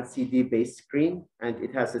LCD based screen, and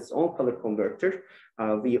it has its own color converter.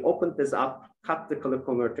 We opened this up, cut the color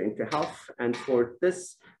converter into half, and for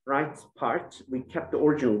this right part, we kept the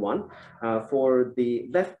original one. For the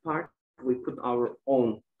left part, we put our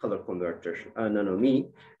own color converter,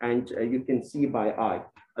 nanometer, and you can see by eye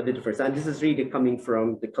the difference. And this is really coming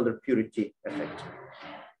from the color purity effect.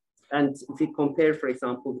 And if we compare, for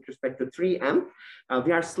example, with respect to 3M,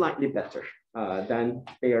 we are slightly better than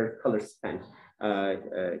their color span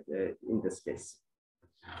in this case.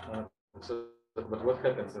 But what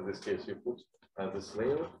happens in this case? You put this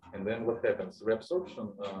layer, and then what happens?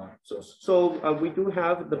 Reabsorption? So we do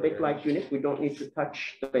have the backlight unit. We don't need to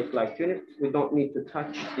touch the backlight unit. We don't need to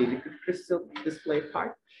touch the liquid crystal display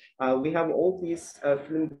part. We have all these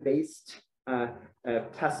film-based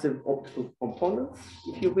passive optical components,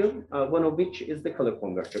 if you will, one of which is the color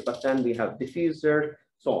converter, but then we have diffuser,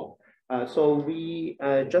 so on. So we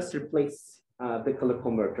just replace the color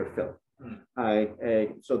converter film.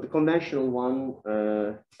 So the conventional one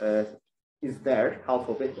is there, half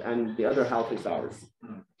of it, and the other half is ours.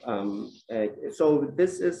 So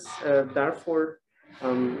this is therefore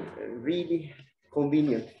really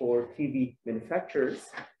convenient for TV manufacturers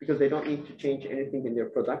because they don't need to change anything in their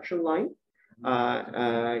production line.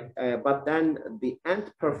 But then the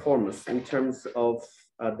end performance in terms of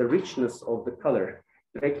the richness of the color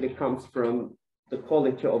directly comes from the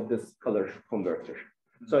quality of this color converter.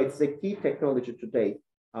 So it's a key technology today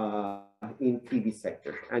in TV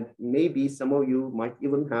sector. And maybe some of you might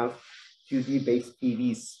even have QD-based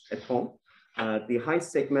TVs at home. The high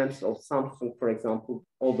segments of Samsung, for example,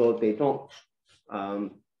 although they don't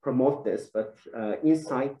promote this, but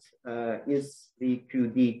Insight is the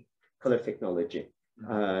QD color technology.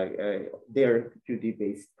 They're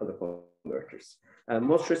QD-based color converters.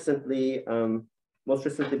 Most recently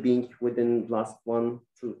being within last 1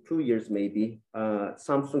 to 2 years, maybe,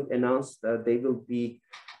 Samsung announced that they will be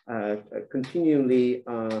continually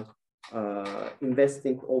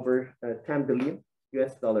investing over $10 billion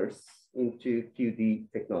into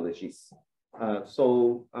QD technologies.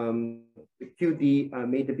 So the QD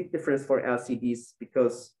made a big difference for LCDs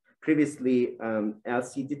because previously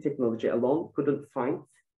LCD technology alone couldn't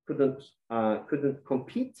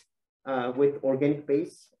compete with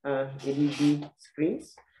organic-based LED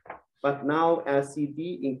screens. But now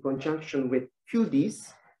LCD in conjunction with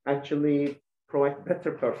QDs actually provide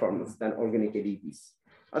better performance than organic LEDs.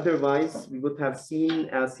 Otherwise, we would have seen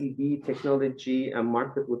LCD technology and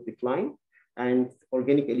market would decline and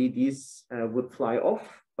organic LEDs would fly off.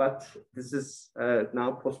 But this is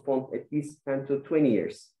now postponed at least 10 to 20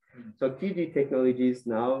 years. So QD technologies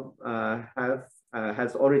now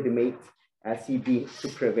has already made LCD to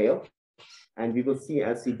prevail, and we will see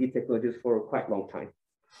LCD technologies for quite a long time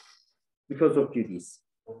because of QDs.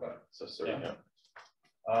 Okay. So sorry. Yeah.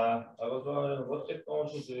 I was wondering what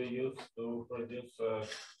technology do you use to produce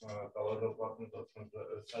colloidal patterns from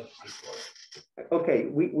such displays? Okay,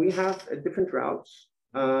 we have different routes.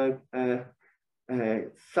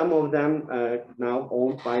 Some of them now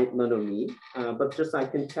owned by Nanomi, but just I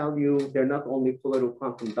can tell you, they're not only colloidal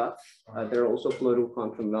quantum dots, they're also colloidal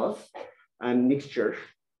quantum wells and mixture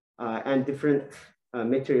and different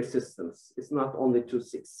material systems. It's not only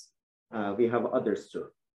 2,6. We have others too.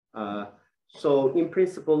 So in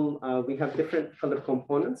principle, we have different color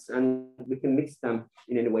components and we can mix them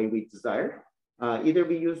in any way we desire. Either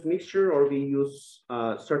we use mixture or we use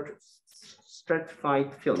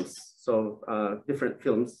stratified films. So different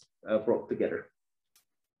films brought together.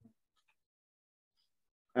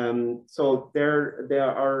 So there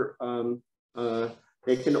are,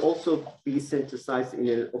 they can also be synthesized in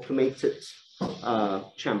an automated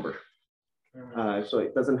chamber. So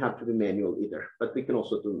it doesn't have to be manual either, but we can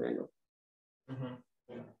also do manual.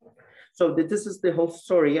 So this is the whole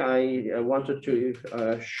story I wanted to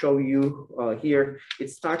show you here. It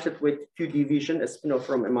started with QD Vision, a spin-off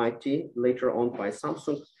from MIT, later owned by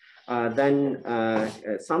Samsung. Then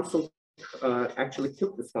Samsung actually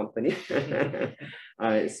killed this company.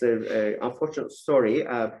 It's an unfortunate story,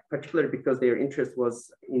 particularly because their interest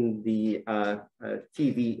was in the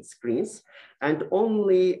TV screens. And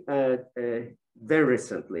only very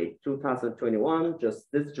recently, 2021, just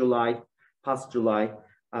this July, past July,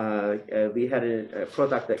 we had a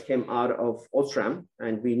product that came out of Osram,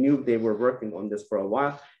 and we knew they were working on this for a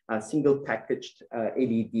while, a single packaged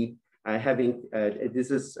LED. Having this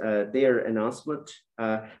is their announcement,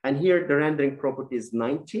 and here the rendering property is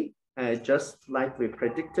 90, just like we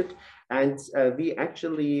predicted, and we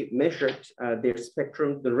actually measured their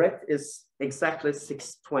spectrum. The red is exactly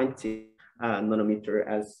 620 nanometer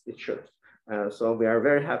as it should. So we are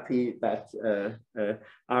very happy that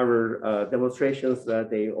our demonstrations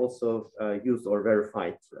they also used or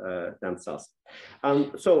verified themselves.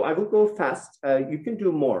 So I will go fast. You can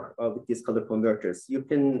do more with these color converters. You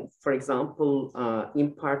can, for example,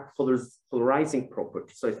 impart polarizing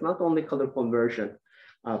properties. So it's not only color conversion,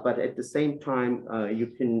 but at the same time, you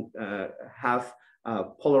can have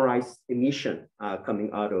polarized emission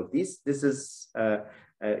coming out of this. This is a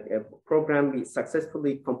program we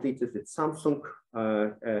successfully completed with Samsung,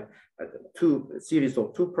 series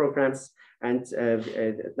of two programs. And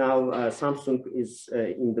now Samsung is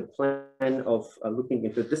in the plan of looking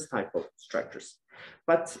into this type of structures.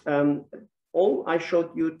 But all I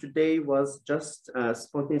showed you today was just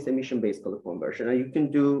spontaneous emission-based color conversion. And you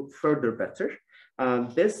can do further better.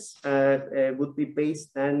 This would be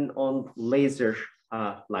based then on laser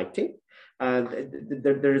lighting.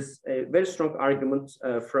 There's a very strong argument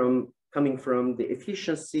coming from the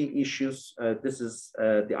efficiency issues. This is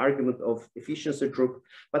the argument of efficiency group,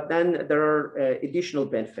 but then there are additional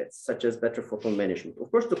benefits such as better photon management.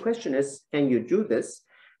 Of course, the question is, can you do this?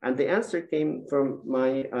 And the answer came from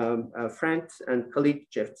my friend and colleague,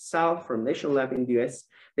 Jeff Tsao from National Lab in the US.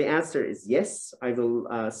 The answer is yes. I will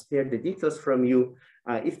spare the details from you.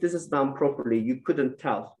 If this is done properly, you couldn't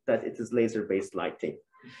tell that it is laser-based lighting.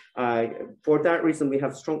 For that reason, we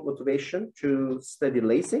have strong motivation to study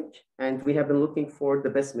lasing, and we have been looking for the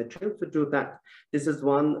best material to do that. This is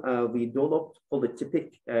one we developed,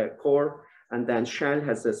 polytypic core, and then shell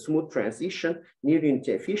has a smooth transition, near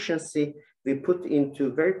unity efficiency. We put into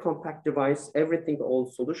very compact device, everything, all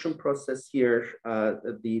solution process here.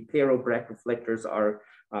 The pair of Bragg reflectors are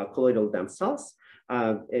colloidal themselves.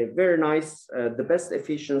 Very nice, the best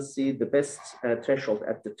efficiency, the best threshold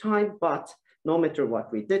at the time, but no matter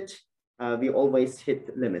what we did, we always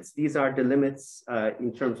hit limits. These are the limits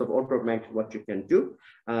in terms of order of magnitude what you can do.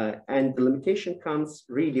 And the limitation comes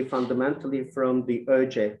really fundamentally from the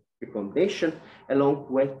ERJ recommendation along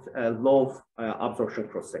with low absorption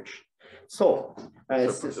cross-section. So,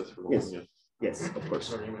 yes, of course.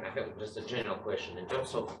 Sorry, I have just a general question. In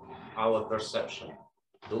terms of our perception,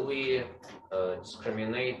 do we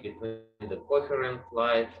discriminate between the coherent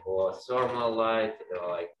light or thermal light?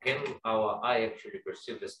 Like, can our eye actually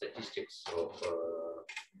perceive the statistics of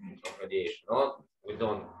radiation? Or we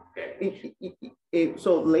don't care?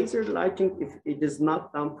 So laser lighting, if it is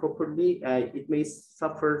not done properly, it may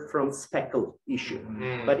suffer from speckle issue.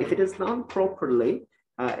 But if it is done properly,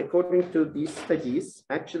 according to these studies,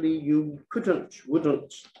 actually you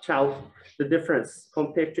wouldn't tell the difference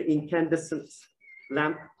compared to incandescent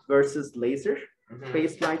lamp versus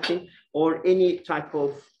laser-based lighting or any type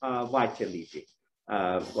of white LED.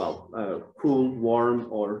 Cool, warm,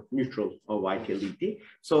 or neutral or white LED.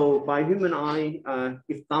 So by human eye,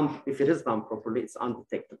 if it is done properly, it's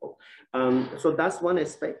undetectable. So that's one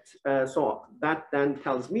aspect. So that then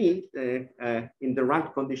tells me in the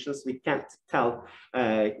right conditions, we can't tell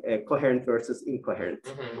coherent versus incoherent.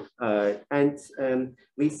 And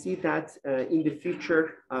we see that in the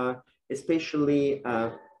future, especially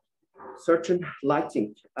certain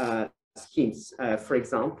lighting schemes, for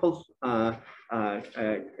example,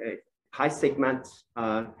 high segment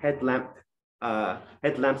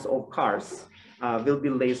headlamps of cars will be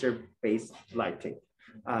laser-based lighting,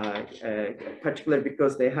 particularly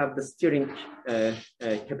because they have the steering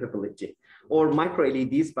capability. Or micro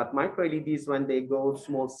LEDs, but micro LEDs, when they go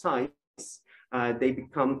small size, they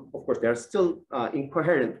become, of course, they are still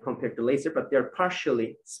incoherent compared to laser, but they're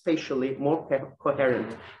partially, spatially more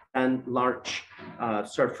coherent than large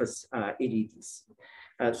surface LEDs.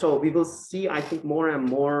 So we will see, I think, more and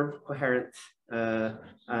more coherent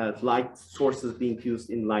light sources being used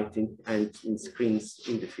in lighting and in screens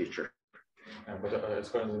in the future. But as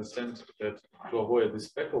far as I understand, that to avoid the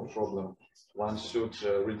speckle problem, one should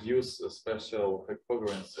reduce the spatial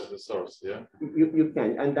coherence of the source, yeah? You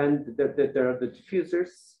can, and then there are the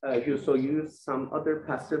diffusers. You use some other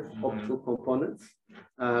passive optical components,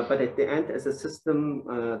 but at the end, as a system,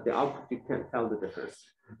 the output, you can't tell the difference.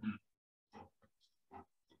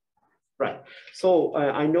 Right. So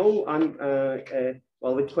I know I'm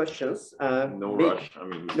with questions. No rush. I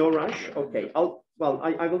mean, no rush. Okay.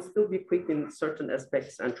 I will still be quick in certain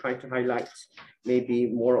aspects and try to highlight maybe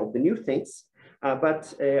more of the new things.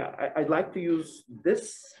 But I'd like to use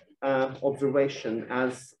this observation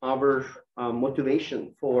as our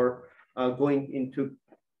motivation for going into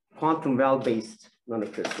quantum well-based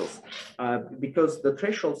nanocrystals. Because the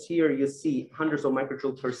thresholds here, you see hundreds of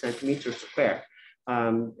microjoule per centimeter square.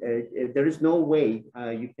 There is no way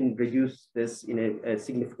you can reduce this in a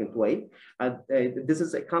significant way. This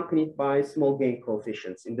is accompanied by small gain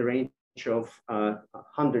coefficients in the range of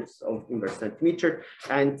hundreds of inverse centimeter.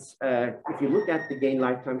 And if you look at the gain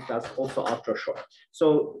lifetime, that's also ultra short.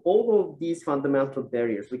 So all of these fundamental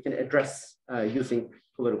barriers we can address using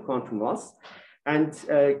colloidal quantum walls. And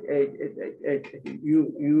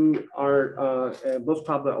you are most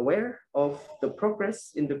probably aware of the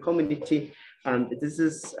progress in the community. And this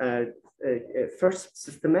is first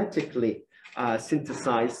systematically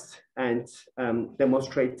synthesized and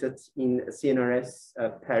demonstrated in CNRS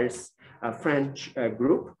Paris French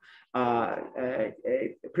group.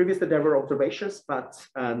 Previously there were observations, but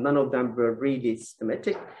none of them were really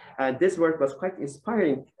systematic. This work was quite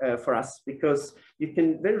inspiring for us because you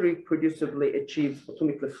can very reproducibly achieve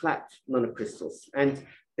atomically flat nanocrystals, and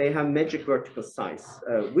they have magic vertical size,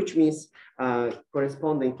 which means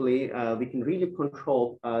correspondingly we can really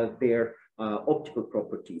control their optical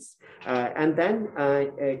properties. And then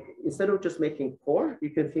instead of just making core,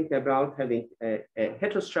 you can think about having a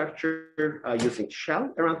heterostructure using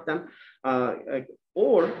shell around them,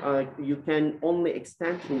 or you can only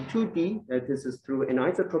extend in 2D, this is through an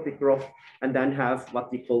isotropic growth, and then have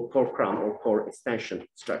what we call core crown or core extension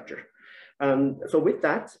structure. So with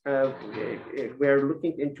that, we're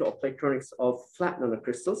looking into optoelectronics of flat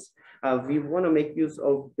nanocrystals. We want to make use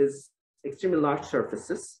of this extremely large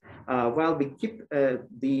surfaces while we keep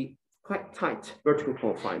the quite tight vertical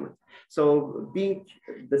confinement. So being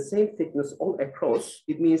the same thickness all across,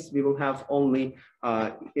 it means we will have only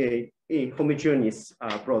a homogeneous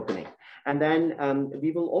broadening. And then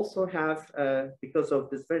we will also have, because of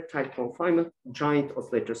this very tight confinement, giant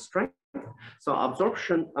oscillator strength. So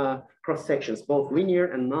absorption cross sections, both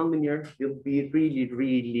linear and nonlinear, will be really,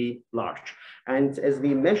 really large. And as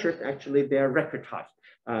we measured, actually, they are record high.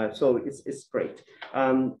 So it's great.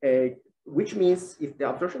 Which means if the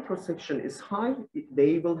absorption cross section is high,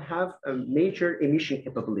 they will have a major emission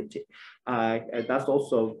capability. That's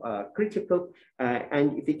also critical.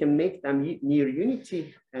 And if we can make them near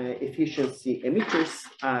unity efficiency emitters,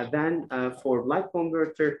 then for light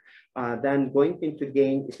converter, then going into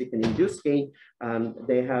gain, if we can induce gain,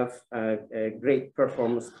 they have a great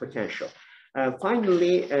performance potential.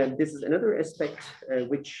 Finally, this is another aspect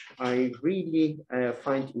which I really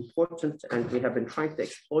find important, and we have been trying to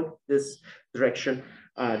exploit this direction,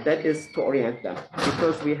 that is to orient them,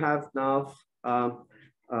 because we have now a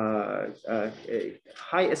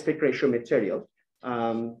high aspect ratio material,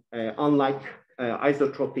 unlike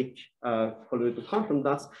isotropic colloidal quantum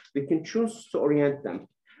dots. We can choose to orient them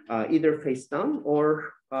either face down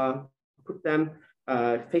or put them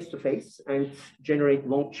face to face and generate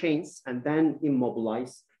long chains and then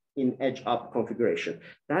immobilize in edge up configuration.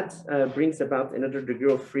 That brings about another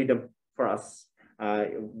degree of freedom for us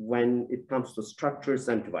when it comes to structures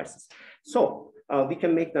and devices. So we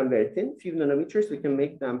can make them very thin, few nanometers. We can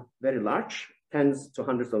make them very large, tens to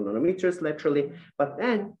hundreds of nanometers laterally, but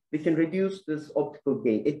then we can reduce this optical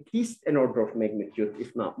gain at least an order of magnitude,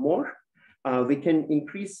 if not more. We can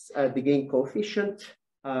increase the gain coefficient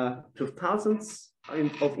to thousands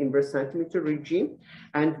of inverse centimeter regime,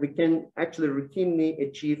 and we can actually routinely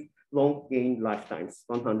achieve long gain lifetimes,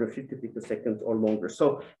 150 picoseconds or longer.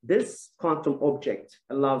 So this quantum object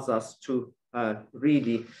allows us to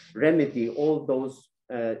really remedy all those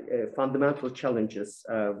fundamental challenges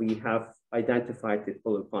we have identified with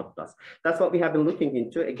colloidal quantum dots. That's what we have been looking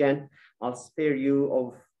into. Again, I'll spare you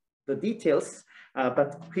of the details,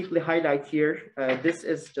 but quickly highlight here, this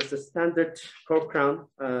is just a standard core crown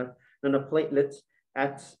nanoplatelet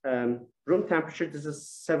at room temperature. This is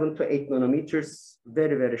 7 to 8 nanometers,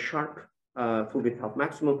 very, very sharp, full width half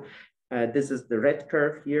maximum. This is the red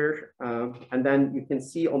curve here. And then you can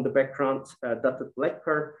see on the background dotted black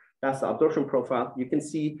curve, that's the absorption profile. You can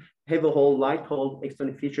see heavy hole, light hole,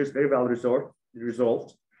 excitonic features very well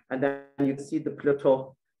resolved. And then you can see the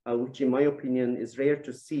plateau, which in my opinion is rare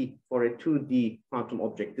to see for a 2D quantum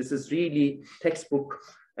object. This is really textbook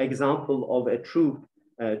example of a true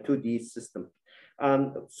 2D system.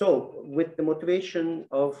 So with the motivation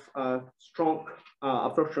of strong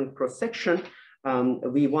absorption cross-section,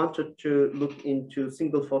 we wanted to look into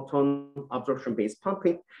single photon absorption-based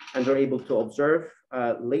pumping, and we're able to observe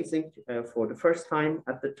lasing for the first time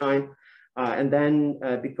at the time. And then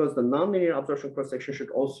because the nonlinear absorption cross-section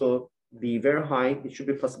should also be very high, it should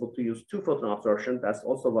be possible to use 2 photon absorption. That's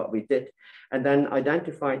also what we did. And then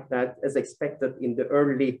identified that, as expected in the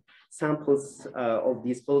early samples of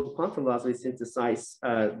these quantum laws we synthesize,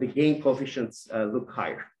 the gain coefficients look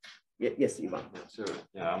higher. Yes, Ivan. So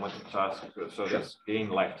yeah, I wanted to ask, so sure. This gain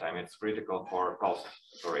lifetime, it's critical for pulse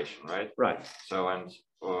operation, right? Right. So, and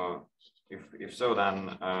if so,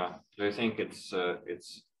 then do you think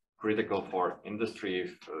it's critical for industry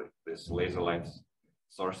if this laser light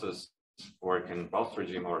sources work in pulse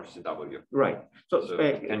regime or CW? Right. So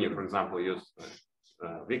can you, for example, use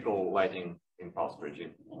vehicle lighting impulse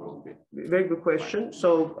regime will be? Very good question.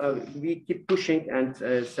 So we keep pushing, and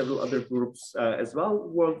several other groups as well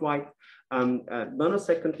worldwide.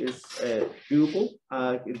 Nanosecond is doable.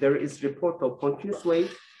 There is report of continuous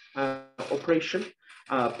wave operation,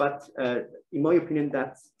 but in my opinion,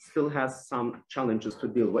 that still has some challenges to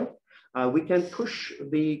deal with. We can push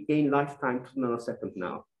the gain lifetime to nanosecond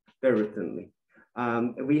now, very thinly.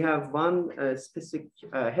 We have one specific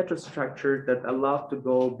heterostructure that allowed to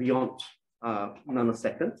go beyond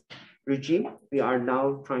nanosecond regime. We are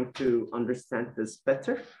now trying to understand this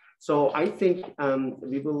better. So I think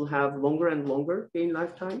we will have longer and longer gain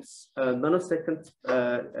lifetimes. Nanosecond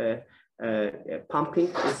pumping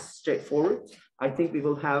is straightforward. I think we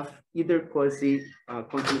will have either quasi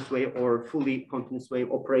continuous wave or fully continuous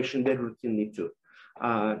wave operation very routinely too.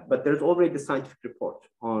 But there's already a scientific report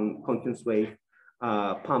on continuous wave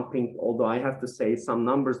pumping, although I have to say some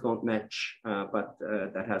numbers don't match, but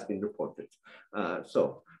that has been reported.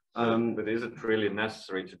 But is it really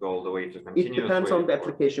necessary to go all the way to continuous? It depends on the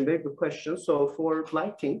application. Very good question. So for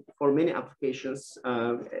lighting, for many applications,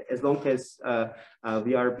 as long as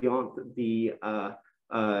we are beyond the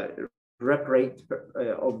rep rate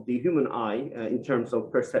of the human eye in terms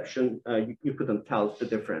of perception, you couldn't tell the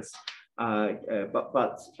difference.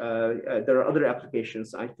 But there are other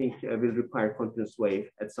applications I think will require continuous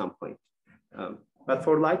wave at some point. But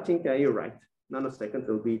for lighting, you're right. Nanosecond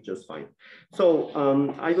will be just fine. So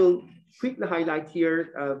I will quickly highlight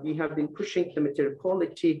here, we have been pushing the material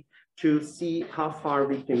quality to see how far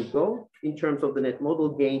we can go in terms of the net model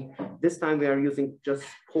gain. This time we are using just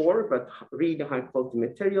poor, but really high quality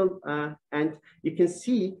material. And you can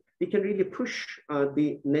see we can really push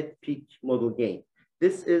the net peak model gain.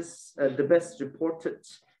 This is the best reported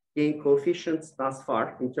gain coefficients thus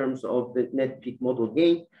far in terms of the net peak model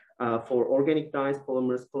gain. For organic dyes,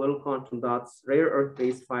 polymers, colloidal quantum dots, rare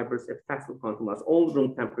earth-based fibers, epitaxial quantum dots, all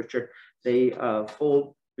room temperature, they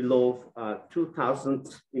fall below 2000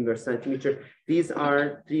 inverse centimeter. These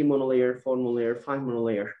are 3 monolayer, 4 monolayer, 5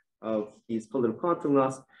 monolayer of these colloidal quantum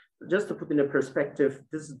dots. Just to put in a perspective,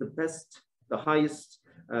 this is the best, the highest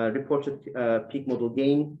reported peak model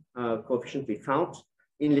gain coefficient we found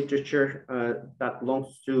in literature that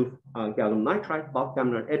belongs to gallium nitride, bulk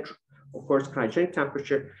gallium nitride, of course, cryogenic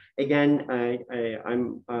temperature. Again,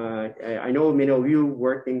 I know many of you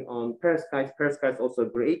working on perovskites. Perovskites also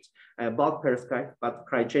great, bulk perovskite, but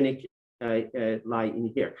cryogenic lie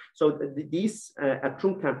in here. So these at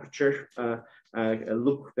room temperature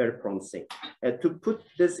look very promising. To put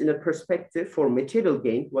this in a perspective for material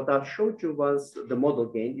gain, what I showed you was the model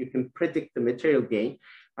gain. You can predict the material gain.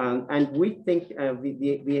 And we think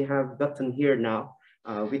we have gotten here now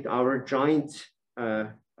with our giant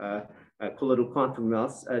colloidal quantum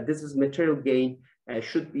wells. This is material gain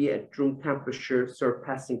should be at room temperature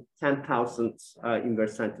surpassing 10,000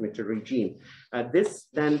 inverse centimeter regime. This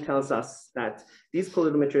then tells us that these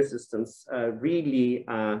colloidal material systems really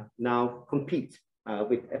now compete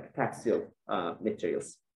with epitaxial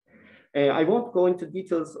materials. I won't go into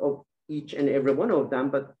details of each and every one of them,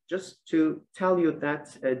 but just to tell you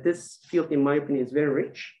that this field, in my opinion, is very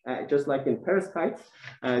rich. Just like in perovskites,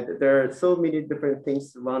 there are so many different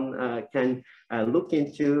things one can look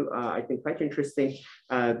into. I think quite interesting.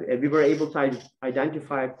 We were able to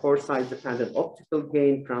identify core size dependent optical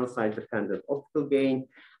gain, ground size dependent optical gain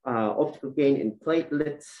in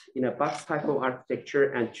platelets in a box type of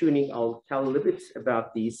architecture and tuning. I'll tell a little bit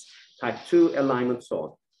about these type 2 alignment, so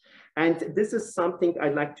on. And this is something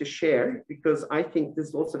I'd like to share because I think this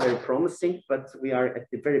is also very promising, but we are at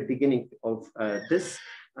the very beginning of this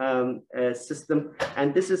system.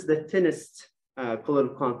 And this is the thinnest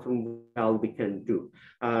colloidal quantum well we can do.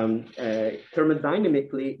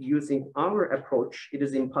 Thermodynamically, using our approach, it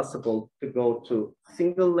is impossible to go to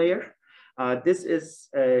single layer. This is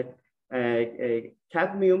a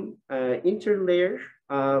cadmium interlayer,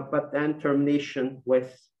 but then termination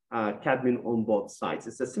with cadmium on both sides.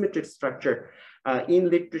 It's a symmetric structure. In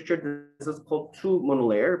literature, this is called 2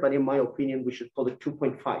 monolayer, but in my opinion, we should call it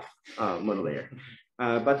 2.5 monolayer.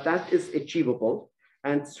 But that is achievable.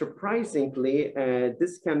 And surprisingly,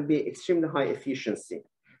 this can be extremely high efficiency.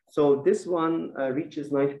 So this one reaches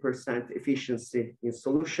 90% efficiency in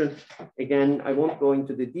solution. Again, I won't go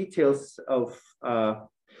into the details of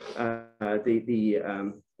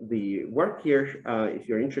the work here. If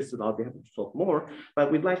you're interested, I'll be happy to talk more,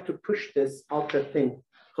 but we'd like to push this ultra thin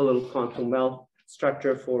colloidal quantum well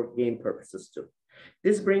structure for gain purposes too.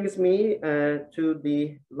 This brings me to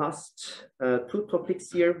the last 2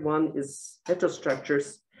 topics here. One is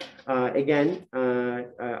heterostructures. Again,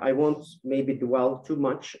 I won't maybe dwell too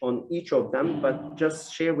much on each of them, but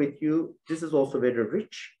just share with you, this is also very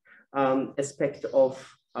rich. aspect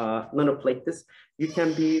of nanoplatelets, you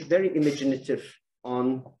can be very imaginative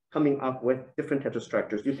on coming up with different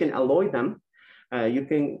heterostructures. You can alloy them. You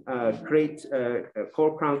can create a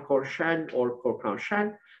core crown core shell or core crown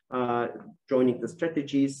shell, joining the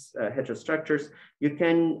strategies, heterostructures. You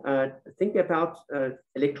can think about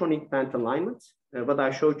electronic band alignment. What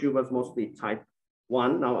I showed you was mostly type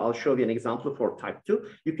 1. Now I'll show you an example for type 2.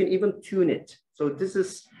 You can even tune it. So this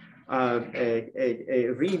is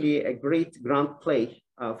really a great ground play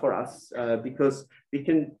for us because we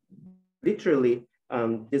can literally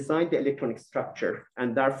design the electronic structure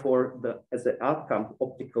and therefore as an outcome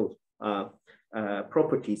optical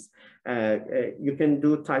properties. You can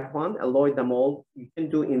do type 1, alloy them all. You can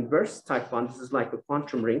do inverse type 1. This is like a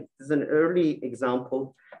quantum ring. This is an early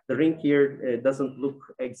example. The ring here doesn't look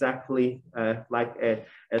exactly like a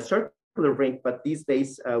circular ring, but these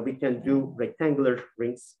days we can do rectangular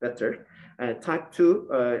rings better. Type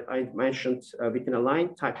 2, I mentioned we can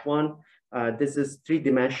align. Type 1, this is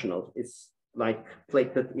three-dimensional. It's like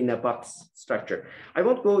platelet in a box structure. I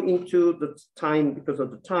won't go into the time because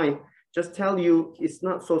of the time. Just tell you it's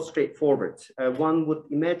not so straightforward. One would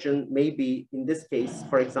imagine maybe in this case,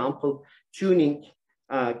 for example, tuning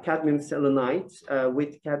cadmium selenide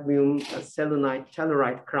with cadmium selenide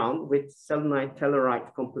telluride crown with selenide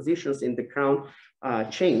telluride compositions in the crown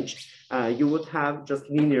changed, you would have just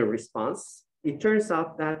linear response. It turns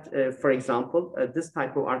out that, for example, this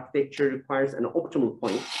type of architecture requires an optimal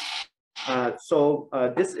point. So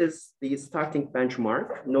this is the starting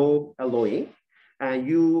benchmark, no alloying.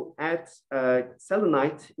 You add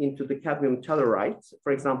selenide into the cadmium telluride,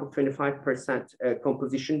 for example, 25%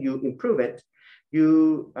 composition, you improve it.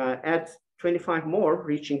 You add 25 more,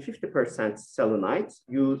 reaching 50% selenide,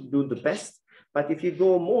 you do the best. But if you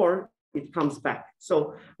go more, it comes back.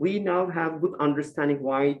 So we now have good understanding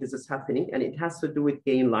why this is happening, and it has to do with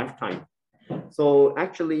gain lifetime. So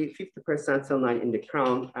actually 50% selenide in the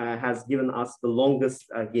crown has given us the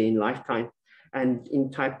longest gain lifetime. And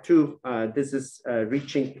in type 2, this is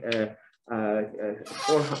reaching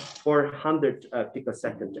 400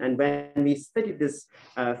 picosecond. And when we study this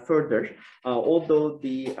further, although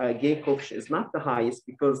the gain coefficient is not the highest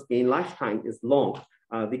because gain lifetime is long,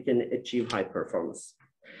 we can achieve high performance.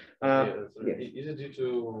 Is it due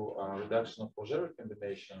to reduction of Fourier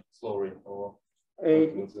combination, slowing, or?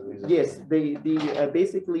 Yes,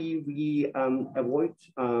 basically we avoid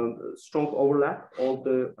strong overlap of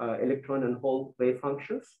the electron and hole wave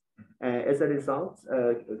functions. As a result,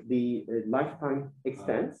 the lifetime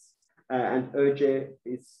extends and ERG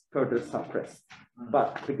is further suppressed.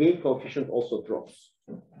 But the gain coefficient also drops,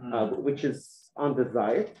 which is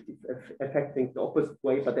undesired. It's affecting the opposite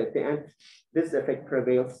way, but at the end, this effect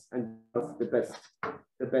prevails and does the best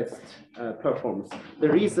performance. The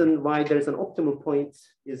reason why there is an optimal point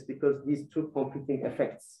is because these two competing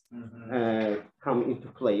effects come into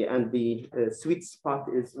play, and the sweet spot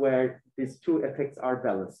is where these two effects are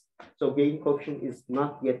balanced. So gain coefficient is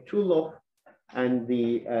not yet too low, and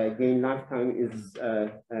the gain lifetime is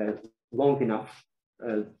long enough.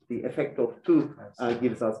 The effect of two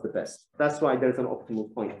gives us the best. That's why there's an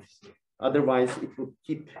optimal point. Otherwise, it would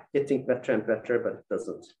keep getting better and better, but it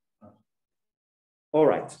doesn't. All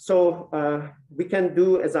right, so we can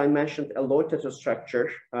do, as I mentioned, a low heterostructure.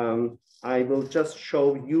 I will just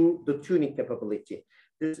show you the tuning capability.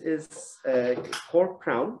 This is a core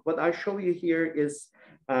crown. What I show you here is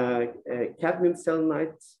cadmium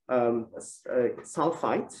selenide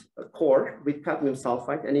sulfide core with cadmium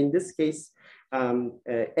sulfide. And in this case,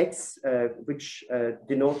 X, which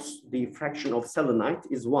denotes the fraction of selenide,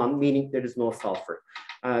 is 1, meaning there is no sulfur.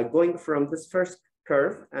 Going from this first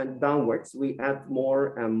curve and downwards, we add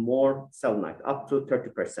more and more selenide, up to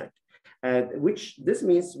 30%, which this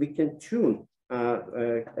means we can tune.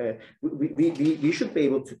 We should be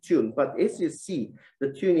able to tune, but as you see,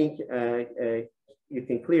 the tuning, you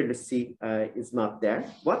can clearly see is not there.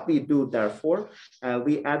 What we do, therefore,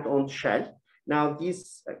 we add on shell. Now,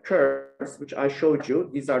 these curves, which I showed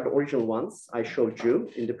you, these are the original ones I showed you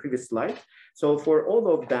in the previous slide. So for all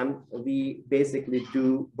of them, we basically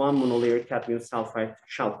do one monolayer cadmium sulfide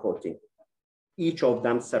shell coating, each of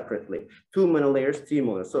them separately, 2 monolayers, 3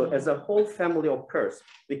 monolayers. So as a whole family of curves,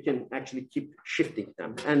 we can actually keep shifting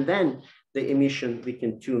them. And then the emission, we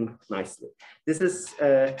can tune nicely. This is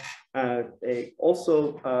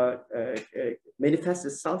also manifests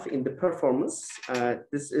itself in the performance.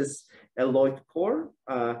 This is a alloyed core.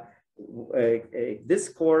 This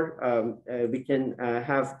core, we can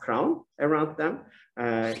have crown around them.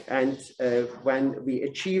 And when we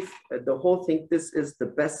achieve the whole thing, this is the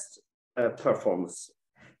best performance.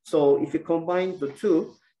 So if you combine the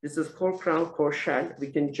two, this is core crown, core shell, we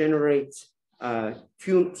can generate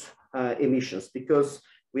tuned emissions because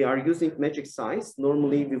we are using magic size.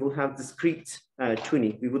 Normally, we will have discrete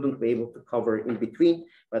tuning. We wouldn't be able to cover in between,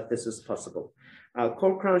 but this is possible.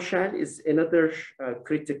 Core crown shell is another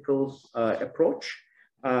critical approach.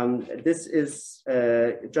 This is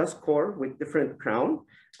just core with different crown.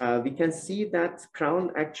 We can see that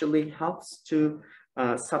crown actually helps to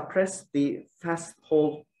suppress the fast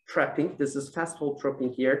hole trapping. This is fast hole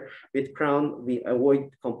trapping here. With crown, we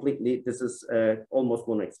avoid completely. This is almost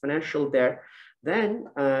one exponential there. Then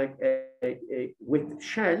with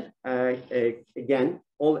shell, again,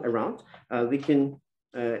 all around, we can,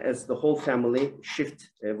 as the whole family, shift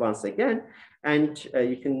once again. And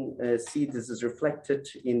you can see this is reflected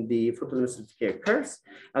in the photoluminescent curves.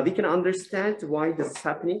 We can understand why this is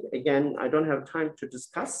happening. Again, I don't have time to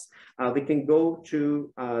discuss. We can go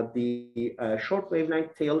to the short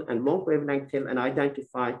wavelength tail and long wavelength tail and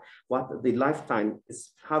identify what the lifetime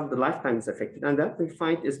is, how the lifetime is affected. And what we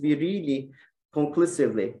find is we really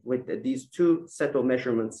conclusively with these two set of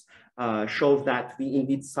measurements show that we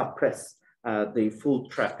indeed suppress the full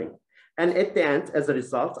trapping. And at the end, as a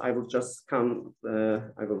result, I will just cut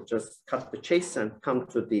the chase and come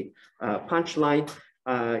to the punchline.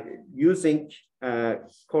 Using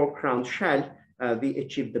core crown shell, we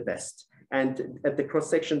achieve the best. And at the cross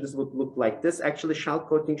section, this would look like this. Actually, shell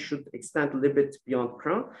coating should extend a little bit beyond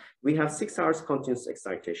crown. We have 6 hours continuous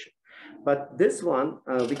excitation. But this one,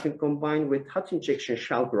 we can combine with hot injection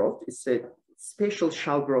shell growth. It's a spatial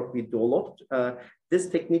shell growth we developed. This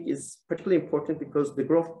technique is particularly important because the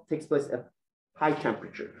growth takes place at high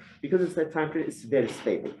temperature. Because it's at temperature, it's very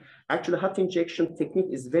stable. Actually, hot injection technique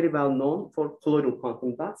is very well known for colloidal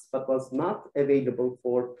quantum dots, but was not available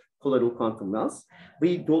for colloidal quantum wells.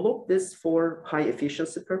 We developed this for high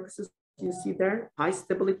efficiency purposes. You see there, high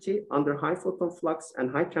stability under high photon flux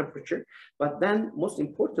and high temperature. But then most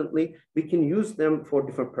importantly, we can use them for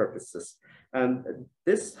different purposes.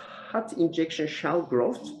 This hot injection shell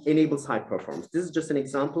growth enables high performance. This is just an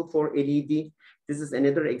example for LED. This is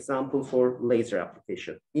another example for laser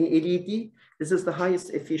application. In LED, this is the highest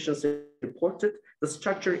efficiency reported. The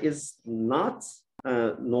structure is not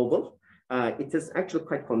novel. It is actually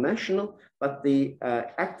quite conventional, but the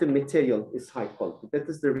active material is high quality. That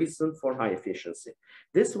is the reason for high efficiency.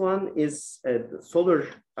 This one is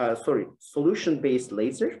solution-based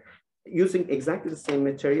laser using exactly the same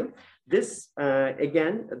material. This,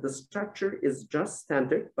 again, the structure is just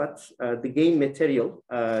standard, but the gain material,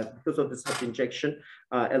 because of this hot injection,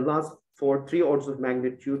 allows for 3 orders of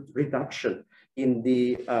magnitude reduction in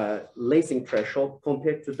the lasing threshold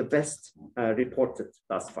compared to the best reported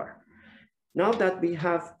thus far. Now that we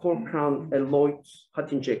have core crown alloyed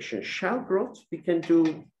hot injection shell growth, we can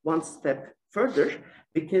do one step further.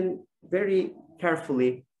 We can very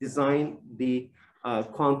carefully design the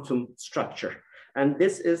quantum structure. And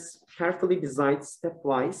this is carefully designed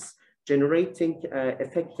stepwise, generating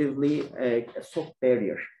effectively a soft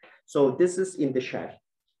barrier. So this is in the shell.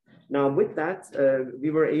 Now with that, we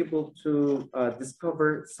were able to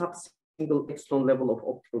discover sub-single exton level of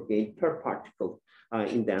optical gain per particle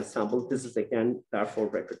in the ensemble. This is again, therefore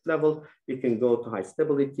record level. You can go to high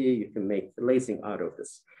stability, you can make the lasing out of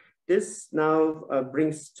this. This now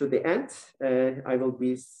brings to the end. I will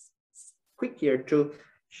be quick here to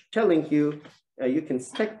telling you, you can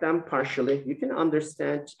stack them partially. You can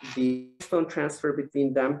understand the exton transfer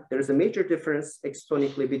between them. There is a major difference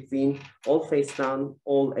extonically between all face down,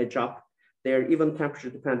 all edge up. Their even temperature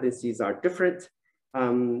dependencies are different.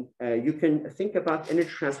 You can think about energy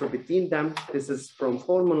transfer between them. This is from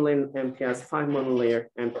 4 monolayer MPS, 5 monolayer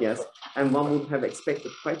MPS, and one would have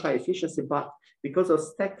expected quite high efficiency, but because of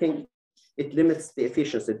stacking, it limits the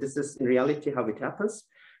efficiency. This is in reality how it happens.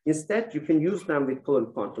 Instead, you can use them with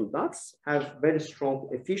colloidal quantum dots, have very strong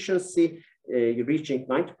efficiency, reaching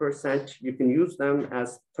 90%. You can use them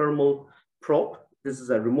as thermal probe. This is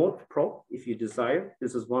a remote probe if you desire.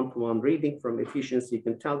 This is one-to-one reading from efficiency. You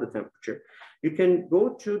can tell the temperature. You can go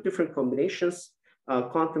to different combinations,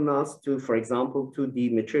 quantum wells to, for example, to the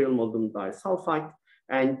material molybdenum disulfide.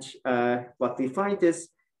 And what we find is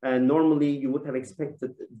normally you would have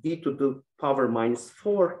expected d to the power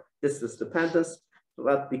 -4 distance dependence.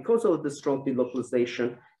 But because of the strong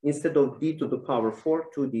delocalization, instead of d to the power 4,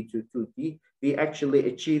 2d to 2d, we actually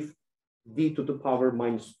achieve d to the power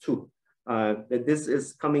 -2. This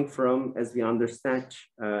is coming from, as we understand,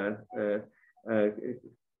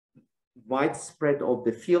 widespread of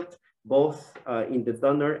the field, both in the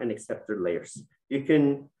donor and acceptor layers. You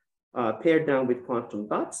can pair them with quantum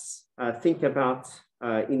dots, think about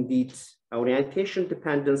indeed orientation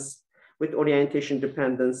dependence. with orientation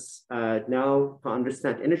dependence. Now to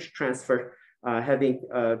understand energy transfer, having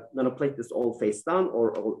nanoplatelets all face down or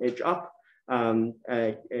all edge up.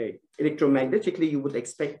 Electromagnetically, you would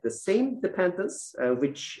expect the same dependence,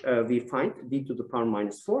 which we find d to the power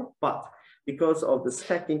 -4, but because of the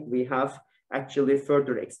stacking, we have actually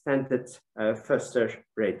further extended faster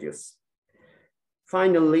radius.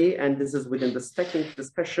 Finally, and this is within the stacking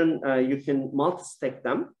discussion, you can multi-stack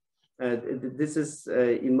them. This is,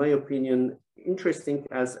 in my opinion, interesting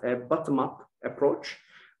as a bottom-up approach,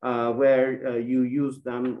 where you use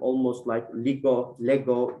them almost like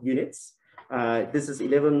Lego units. This is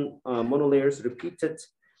 11 monolayers repeated.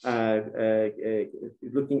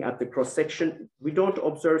 Looking at the cross-section, we don't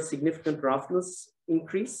observe significant roughness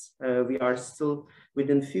increase. We are still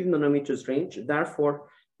within few nanometers range. Therefore,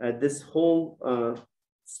 this whole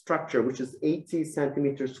structure, which is 80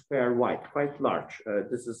 centimeters square wide, quite large.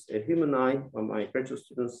 This is a human eye on my graduate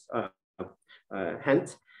student's hand.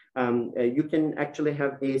 You can actually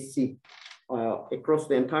have ASC across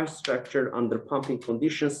the entire structure under pumping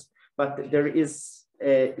conditions, but there is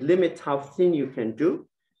a limit how thin you can do.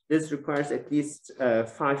 This requires at least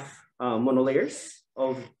 5 monolayers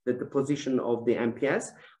of the deposition of the MPS.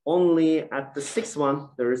 Only at the 6th one,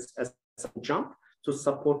 there is a jump to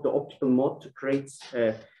support the optical mode to create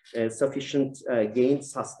sufficient gain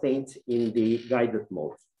sustained in the guided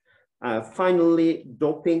mode. Finally,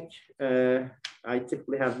 doping. I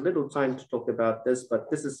typically have little time to talk about this, but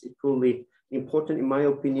this is equally important in my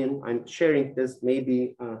opinion. I'm sharing this maybe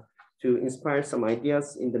to inspire some ideas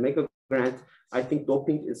in the mega grant. I think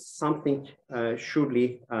doping is something surely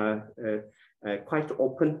quite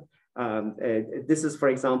open. This is, for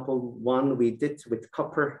example, one we did with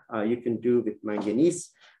copper. You can do with manganese.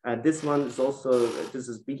 This one is also, this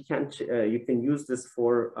is Bilkent. You can use this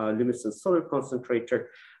for luminescent solar concentrator,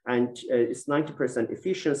 and it's 90%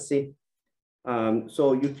 efficiency. So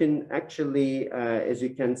you can actually, as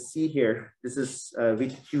you can see here, this is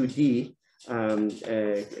with QD,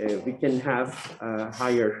 we can have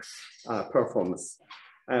higher performance.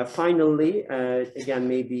 Finally, again,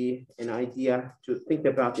 maybe an idea to think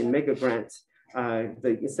about in mega grants,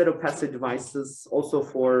 instead of passive devices, also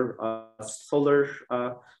for solar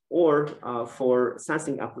or for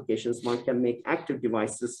sensing applications, one can make active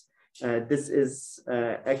devices. This is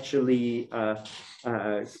actually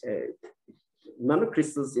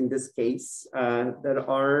nanocrystals in this case that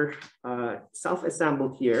are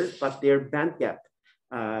self-assembled here, but their band gap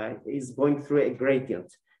is going through a gradient.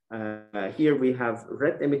 Here we have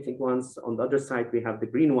red emitting ones, on the other side we have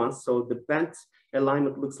the green ones, so the band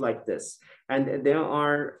alignment looks like this. And they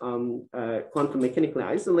are quantum mechanically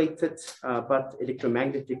isolated, but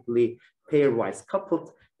electromagnetically pairwise coupled.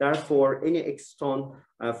 Therefore, any exciton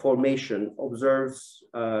formation observes,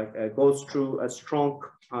 goes through a strong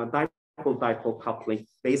dipole coupling,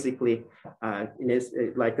 basically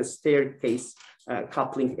like a staircase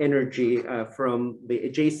coupling energy from the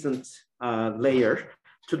adjacent layer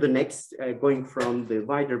to the next, going from the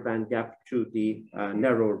wider band gap to the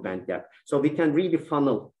narrower band gap. So we can really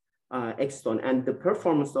funnel exciton, and the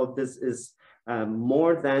performance of this is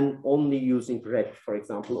more than only using red, for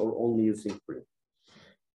example, or only using green.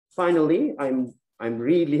 Finally, I'm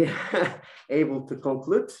really able to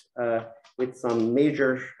conclude with some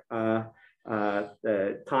major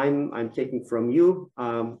time I'm taking from you.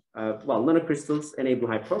 Well, nanocrystals enable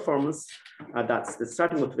high performance. That's the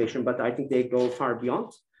starting motivation, but I think they go far beyond.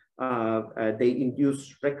 They induce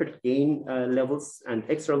record gain levels and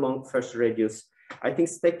extra long first radius. I think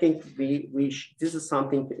stacking, this is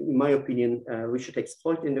something, in my opinion, we should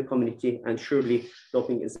exploit in the community, and surely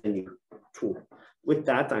doping is a new tool. With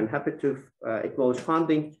that, I'm happy to acknowledge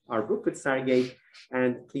funding our book with Sergey,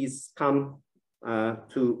 and please come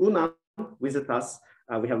to UNAM, visit us.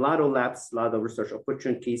 We have a lot of labs, a lot of research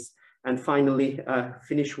opportunities. And finally,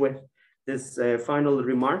 finish with this final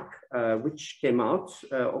remark, which came out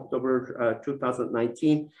October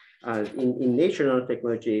 2019 in Nature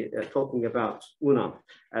Nanotechnology, talking about UNAM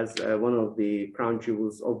as one of the crown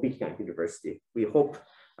jewels of Bilkent University. We hope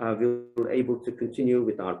we'll be able to continue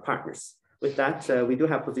with our partners. With that, we do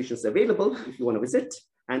have positions available if you want to visit,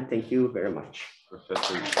 and thank you very much.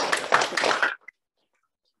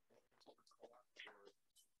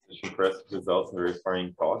 Impressive results and very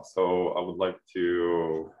inspiring talks. So I would like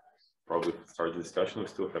to probably start the discussion. We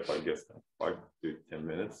still have, I guess, 5 to 10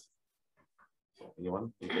 minutes.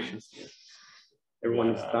 Anyone? Any questions? Everyone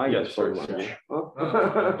is dying. Yeah, sure.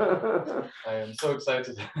 I am so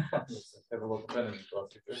excited. I have a lot of energy to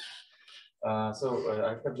ask you. So I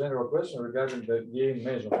have a general question regarding the gain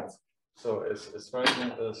measurements. So as far as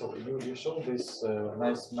so you showed this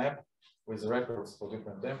nice map with records for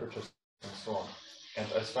different temperatures and so on.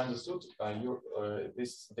 And as I understood,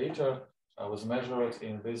 this data was measured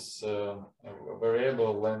in this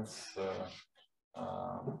variable length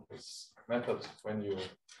this method when you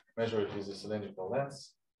measure it with a cylindrical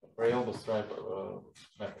lens, variable stripe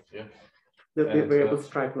method. Yeah. The variable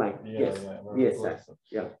stripe length. Yeah, yes,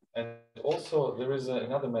 yeah. And also there is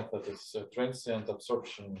another method. It's a transient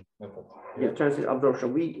absorption method. Yeah, transient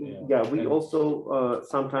absorption. We also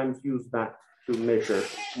sometimes use that to measure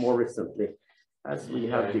more recently, as we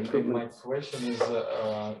have the equivalent. My question is,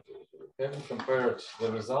 have you compared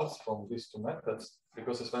the results from these two methods?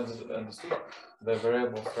 Because as I understood, the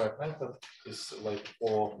variable stripe method is like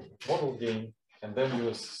for model gain, and then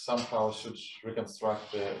you somehow should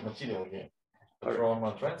reconstruct the material gain. But from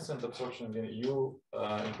a transient absorption gain, you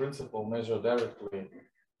in principle measure directly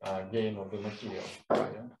gain of the material.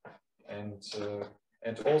 Yeah?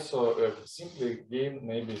 And also simply gain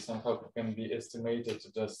maybe somehow can be estimated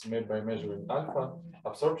just by measuring alpha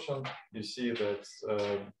absorption. You see that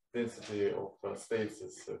density of states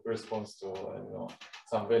corresponds to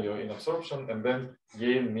some value in absorption, and then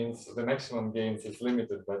gain means the maximum gains is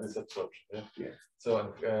limited by this absorption. Yeah? Yeah.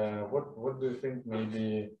 So what do you think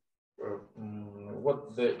maybe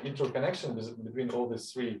what the interconnection between all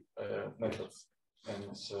these three methods?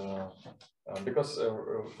 And because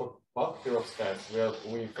for bulk perovskites, where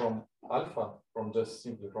we from alpha, from just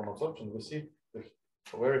simply from absorption, we see the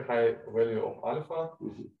very high value of alpha,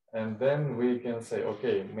 and then we can say,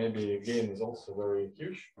 okay, maybe gain is also very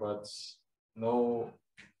huge, but no,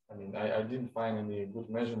 I mean, I didn't find any good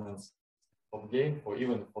measurements of gain for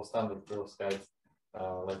even for standard perovskites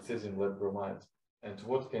like cesium lead bromide. And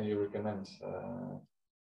what can you recommend?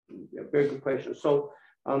 Very good question. So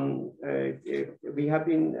we have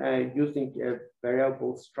been using a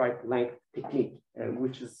variable stripe length technique,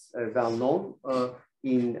 which is well known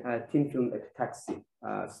in thin film epitaxy,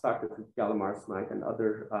 started with gallium arsenide and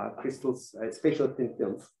other crystals, special thin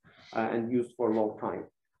films, and used for a long time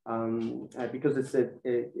because it's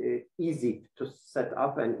easy to set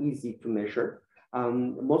up and easy to measure.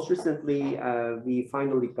 Most recently, we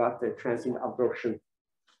finally got a transient absorption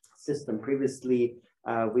system. Previously,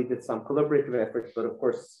 we did some collaborative efforts, but of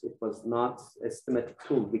course, it was not a systematic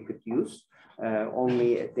tool we could use,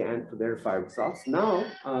 only at the end to verify results. Now,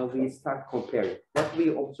 we start comparing. What we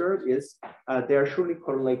observe is they are surely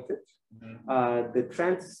correlated. The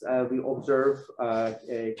trends we observe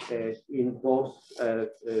in both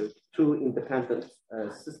two independent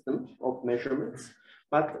systems of measurements,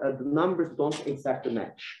 but the numbers don't exactly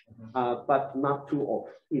match, but not too off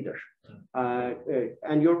either.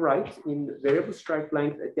 And you're right, in variable stripe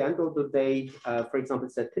length, at the end of the day, for example,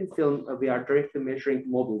 it's a thin film, we are directly measuring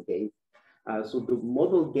model gain. So the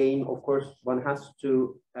model gain, of course, one has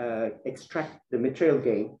to extract the material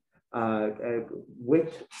gain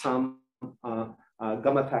with some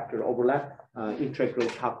gamma factor overlap integral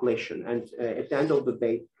calculation. And at the end of the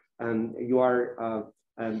day, you are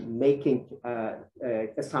making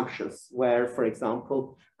assumptions where, for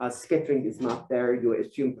example, scattering is not there, you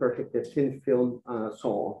assume perfect thin film,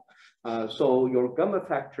 so on. So your gamma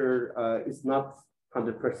factor is not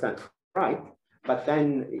 100% right, but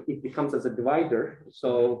then it becomes as a divider.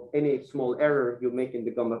 So any small error you make in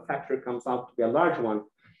the gamma factor comes out to be a large one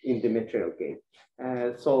in the material gain.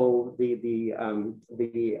 So the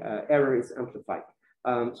error is amplified.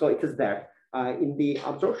 So it is there. In the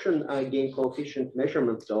absorption gain coefficient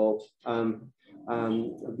measurement, though,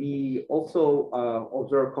 we also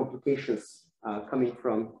observe complications coming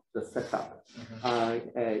from the setup.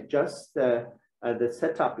 Just the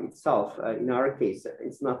setup itself, in our case,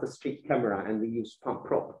 it's not a strict camera, and we use pump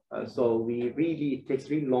probe. So it takes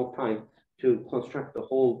really long time to construct the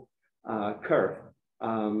whole curve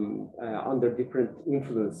under different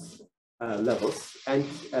influence levels. And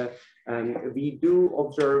we do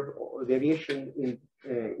observe variation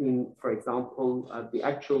in, for example, the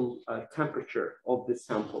actual temperature of the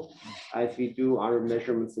sample as we do our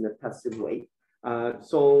measurements in a passive way.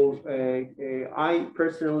 So I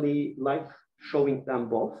personally like showing them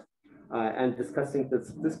both and discussing the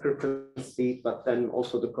discrepancy, but then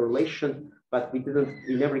also the correlation, but we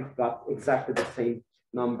never got exactly the same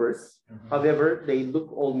numbers. However, they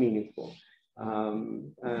look all meaningful.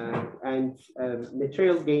 And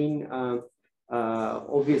material gain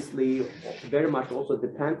obviously very much also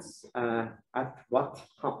depends at what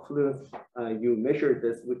confluence you measure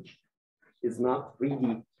this, which is not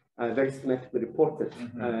really very symmetrically reported.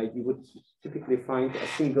 You would typically find a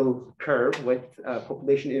single curve with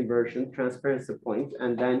population inversion, transparency point,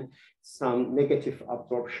 and then some negative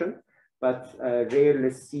absorption, but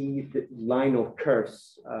rarely see the line of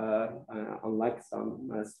curves, unlike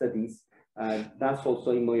some studies That's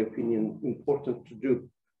also, in my opinion, important to do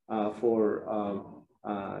for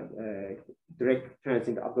direct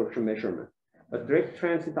transient absorption measurement. But direct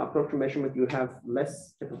transient absorption measurement, you have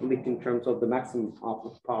less capability in terms of the maximum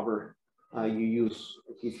output power you use,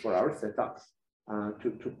 at least for our setups,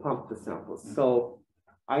 to pump the samples. So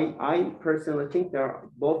I personally think there are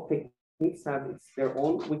both techniques have their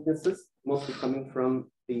own weaknesses, mostly coming from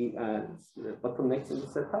the bottlenecks in the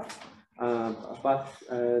setup. But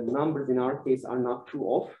numbers in our case are not too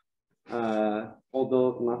off,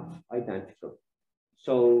 although not identical.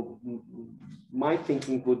 So my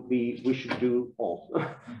thinking would be we should do all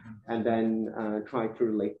and then try to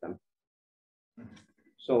relate them.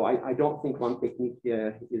 So I don't think one technique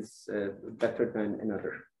is better than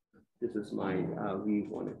another. This is my view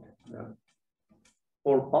on it.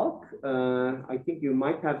 For bulk, I think you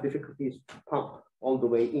might have difficulties to pump all the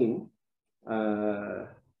way in.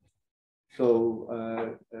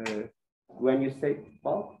 When you say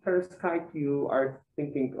bulk perovskite, you are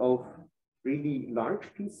thinking of really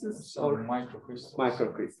large pieces or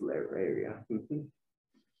microcrystal area.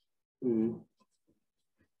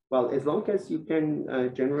 Well, as long as you can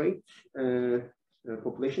generate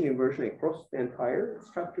population inversion across the entire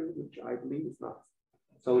structure, which I believe is not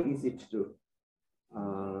so easy to do.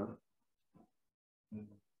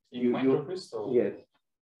 In microcrystal? Yes.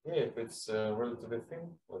 Yeah, if it's relatively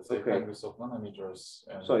thin, let's say hundreds of nanometers.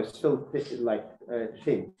 So it's still like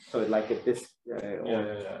thin, so like a disc.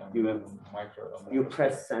 You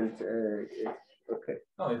press and okay.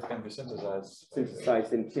 No, it can be synthesized.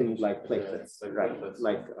 Synthesized in thin like platelets, right?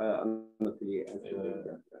 Like atomically.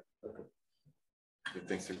 Okay.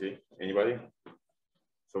 Thanks, Sergey. Anybody?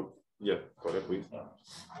 So yeah, go ahead, please.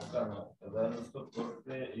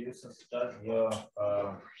 Then you synthesize your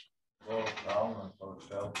gold crown and gold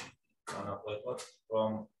shell nanoplatelets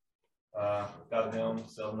from cadmium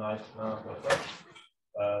selenide nanoplatelets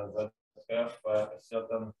that have a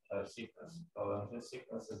certain thickness. So this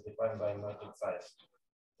thickness is defined by magic size.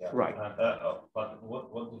 Yeah. Right. But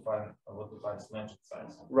what defines magic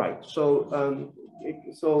size? Right. So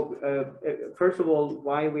first of all,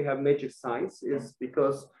 why we have magic size is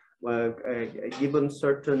because given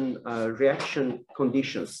certain reaction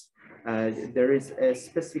conditions, there is a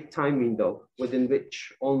specific time window within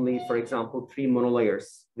which only, for example, 3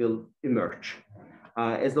 monolayers will emerge.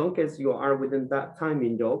 As long as you are within that time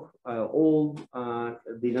window, all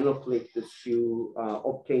the nanoplatelets you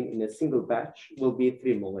obtain in a single batch will be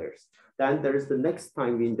 3 monolayers. Then there is the next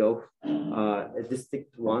time window, a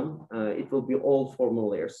distinct one. It will be all 4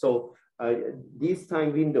 monolayers. So these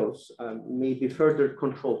time windows may be further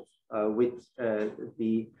controlled with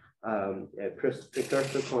the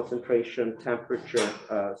precursor concentration, temperature,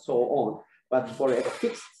 so on. But for a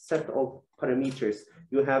fixed set of parameters,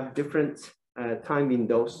 you have different time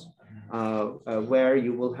windows where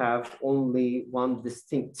you will have only one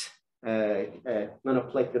distinct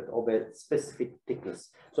nanoplatelet of a specific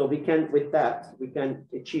thickness. So we can, with that, we can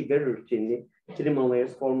achieve very routinely 3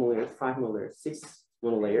 monolayers, 4 monolayers, 5 monolayers, 6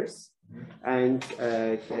 monolayers. And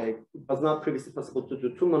it was not previously possible to do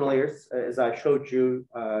 2 monolayers. As I showed you,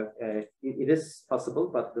 it is possible,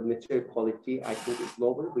 but the material quality, I think, is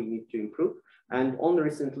lower. We need to improve. And only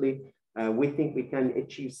recently, we think we can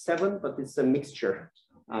achieve 7, but it's a mixture.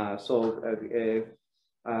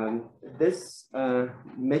 This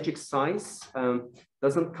magic size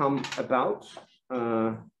doesn't come about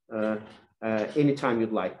anytime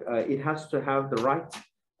you'd like. It has to have the right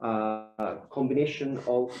combination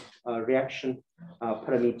of reaction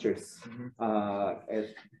parameters.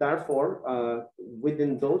 Therefore,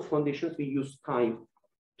 within those conditions, we use time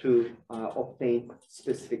to obtain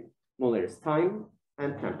specific monolayers, time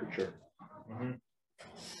and temperature.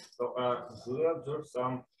 So, do you observe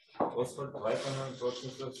some phosphorylation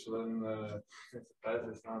processes when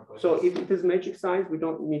synthesizes nanoplatelets? So if it is magic size, we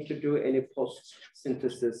don't need to do any post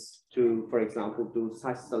synthesis to, for example, do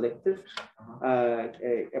size selective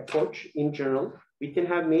approach. In general, we can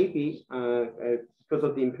have maybe because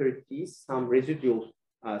of the impurities, some residual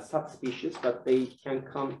subspecies, but they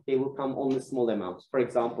will come only small amounts. For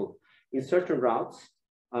example, in certain routes,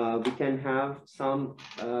 we can have some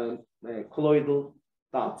colloidal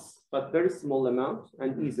dots, but very small amount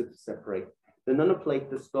and easy to separate. The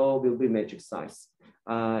nanoplatelets though will be magic size.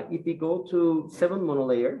 If we go to 7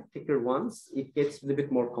 monolayer, thicker ones, it gets a little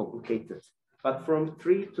bit more complicated. But from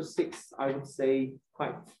 3 to 6, I would say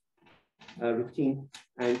quite routine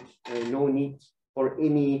and no need for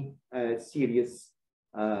any serious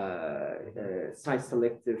size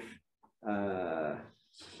selective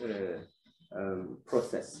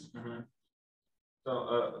process. So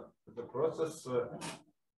the process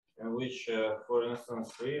in which, for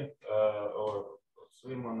instance, three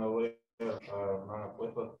monolayer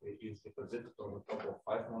nanoplatelet is deposited on the top of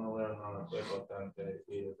 5 monolayer nanoplatelet, and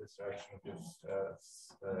this reaction gives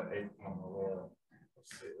 8 monolayer.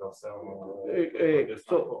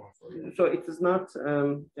 So it is not,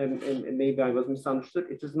 maybe I was misunderstood.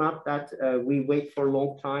 It is not that we wait for a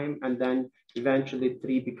long time and then eventually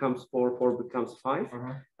 3 becomes 4, 4 becomes 5.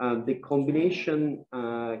 The combination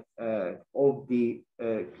of the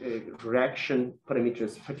reaction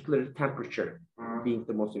parameters, particularly temperature being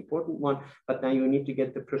the most important one, but then you need to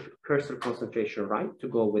get the precursor concentration right to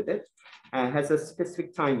go with it, has a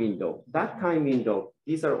specific time window. That time window,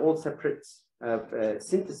 these are all separate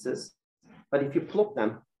synthesis, but if you plot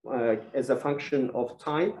them as a function of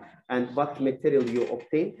time and what material you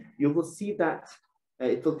obtain, you will see that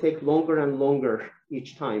it will take longer and longer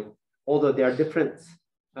each time, although they are different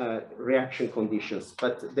reaction conditions,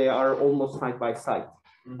 but they are almost side by side.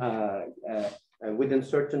 Within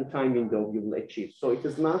certain time window you will achieve. So it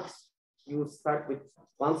is not, you will start with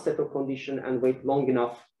one set of condition and wait long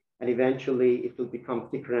enough, and eventually it will become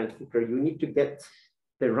thicker and thicker. You need to get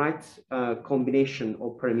the right combination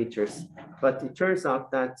of parameters. But it turns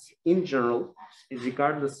out that in general,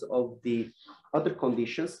 regardless of the other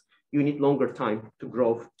conditions, you need longer time to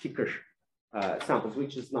grow thicker samples,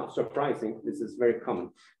 which is not surprising. This is very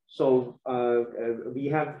common. So we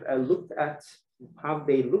have looked at how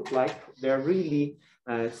they look like. They're really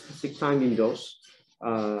specific time windows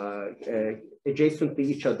adjacent to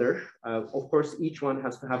each other. Of course, each one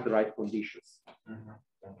has to have the right conditions.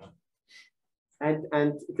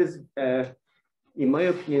 And it is, in my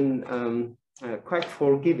opinion, quite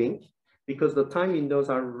forgiving because the time windows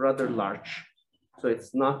are rather large. So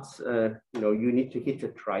it's not, you need to hit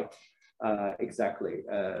it right exactly.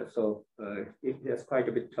 So it has quite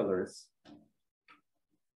a bit of tolerance.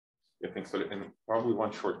 Yeah, thanks. So, and probably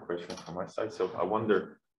one short question from my side. So I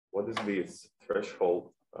wonder, what is the threshold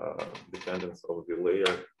dependence of the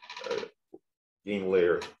layer, gain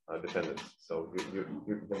layer dependence? So you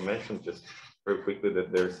mentioned just very quickly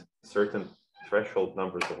that there's certain threshold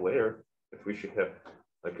numbers of layer if we should have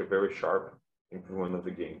like a very sharp improvement of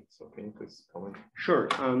the gain. So can you please comment? Sure.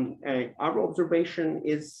 Our observation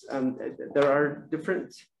is there are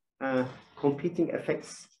different competing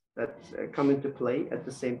effects that come into play at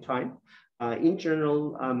the same time. In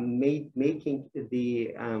general, making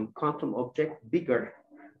the quantum object bigger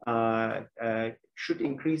should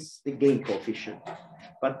increase the gain coefficient,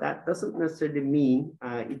 but that doesn't necessarily mean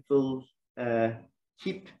it will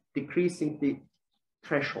keep decreasing the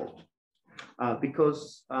threshold,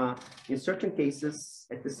 because in certain cases,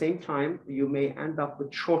 at the same time, you may end up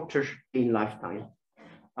with shorter gain lifetime.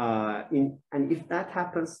 And if that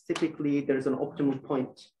happens, typically there's an optimal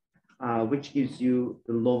point which gives you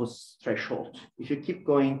the lowest threshold. If you keep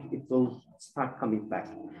going, it will start coming back.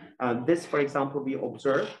 This, for example, we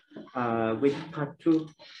observe with type 2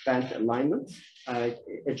 band alignment,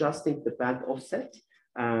 adjusting the band offset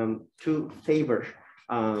to favor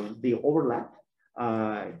the overlap,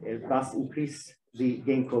 thus increase the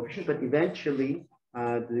gain coefficient, but eventually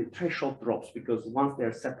the threshold drops because once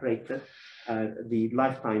they're separated, the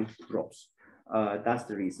lifetime drops. That's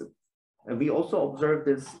the reason. We also observe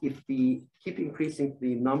this if we keep increasing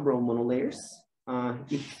the number of monolayers,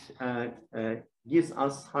 it gives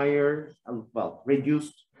us higher,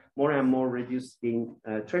 reduced, more and more reduced gain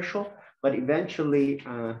threshold, but eventually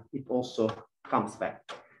it also comes back.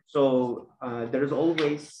 So there is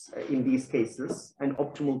always, in these cases, an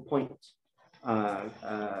optimal point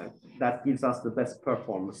that gives us the best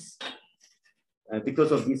performance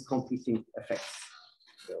because of these competing effects.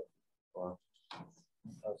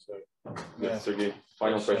 Yes, Sergey,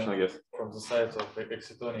 final question, I guess. From the side of the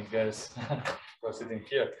excitonic guys who are sitting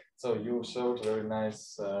here. So you showed very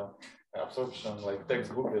nice absorption, like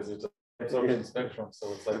textbook is it absorption spectrum.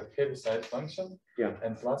 So it's like heavy side function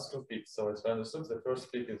and plus 2 peaks. So as I understood, the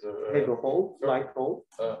first peak is a heavy hole, light hole.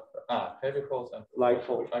 Heavy holes and light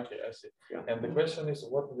hole. Okay, I see. Yeah. And the question is,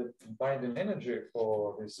 what is the binding energy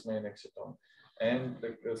for this main exciton? And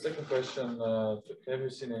the second question, have you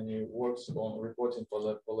seen any works on reporting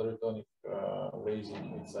polaritonic lasing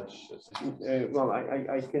in such systems? Well,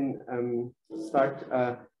 I can start.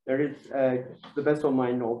 There is, to the best of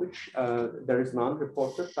my knowledge, there is none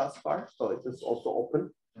reported thus far, so it is also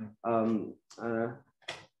open.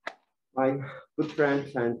 My good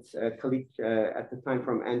friend and colleague at the time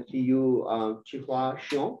from NTU, Chihua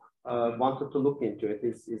Xiong, wanted to look into it.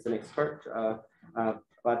 He's an expert,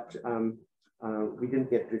 but we didn't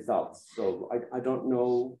get results. So I don't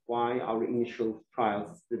know why our initial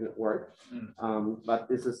trials didn't work, but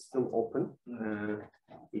this is still open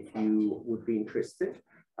if you would be interested.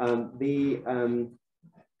 The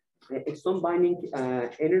exon binding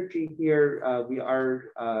energy here, we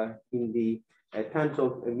are in the tens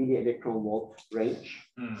of milli-electron volt range.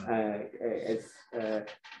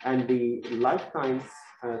 And the lifetimes,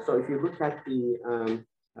 so if you look at the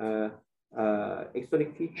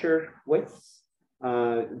exonic feature widths,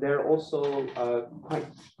 they're also quite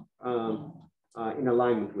in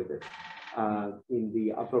alignment with it in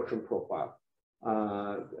the absorption profile.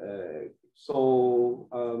 So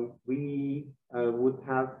we would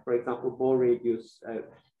have, for example, bore radius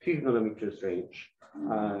 2 nanometers range.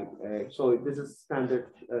 So this is standard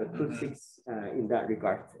 2.6 in that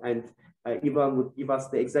regard. And Ivan would give us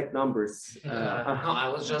the exact numbers. No, I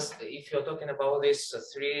was just, if you're talking about these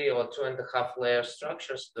 3 or 2.5 layer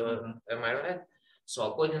structures, am I right? So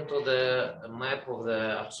according to the map of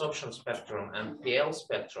the absorption spectrum and PL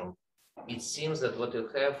spectrum, it seems that what you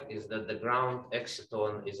have is that the ground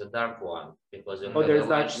exciton is a dark one, because you have there's a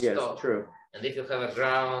large that, yes, stop. true. And if you have a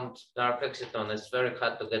ground dark exciton, it's very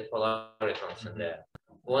hard to get polaritons in there.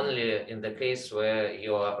 Only in the case where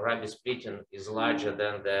your Rabi splitting is larger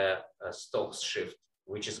than the Stokes shift,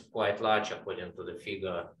 which is quite large according to the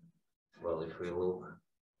figure. Well, if we look,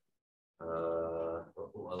 I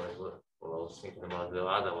was thinking about the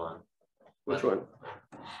other one. Which one?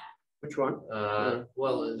 Which one?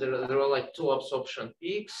 Well, there are like 2 absorption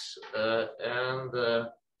peaks and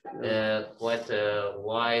quite a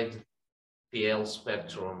wide PL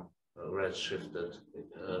spectrum redshifted.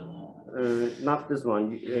 Not this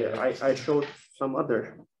one. I showed some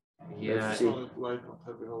other. Yeah.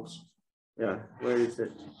 Yeah, where is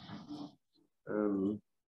it?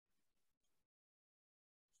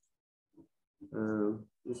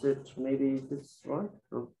 Is it maybe this one?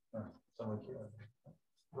 No.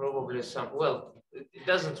 Probably some, well, it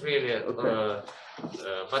doesn't really, but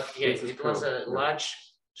yeah, it was a large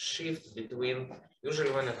shift between,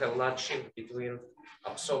 usually when you have large shift between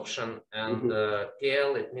absorption and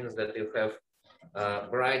PL, it means that you have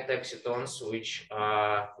bright excitons which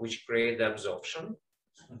create the absorption,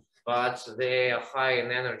 but they are high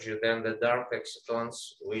in energy than the dark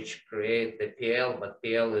excitons which create the PL, but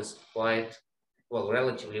PL is quite, well,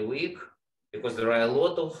 relatively weak, because there are a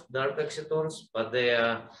lot of dark excitons, but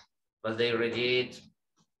they radiate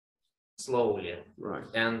slowly. Right.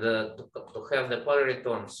 And to have the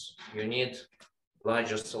polaritons, you need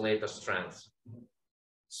large oscillator strength.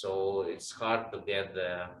 So it's hard to get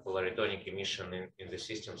the polaritonic emission in the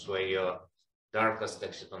systems where your darkest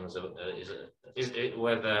exciton is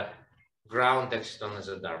where the ground exciton is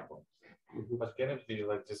a dark one. But can it be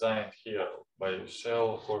like designed here by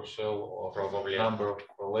shell, core shell, or probably number of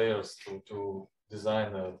layers to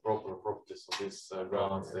design the proper properties of this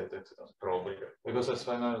ground state excitons? Probably, because as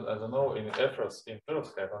I don't know, in perovskite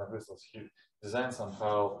nanocrystals, he designed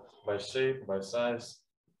somehow by shape, by size,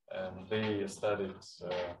 and they studied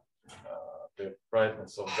the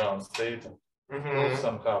brightness of ground state and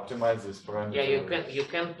somehow optimize this parameter. Yeah, you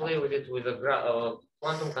can play with it with a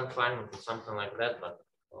quantum confinement or something like that, but.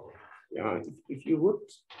 Yeah, if you would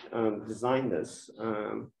design this,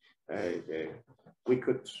 we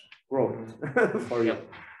could grow it for you.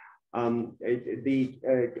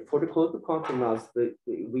 For the colloidal quantum laws,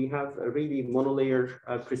 we have a really monolayer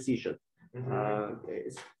precision.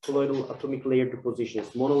 It's colloidal atomic layer deposition.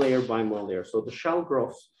 It's monolayer by monolayer. So the shell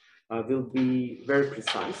growth will be very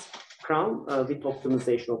precise. Crown with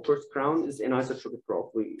optimization. Of course, crown is anisotropic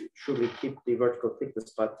growth. We should keep the vertical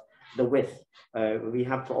thickness, but the width we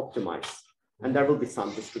have to optimize, and there will be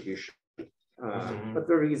some distribution, but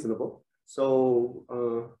very reasonable. So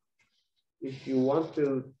if you want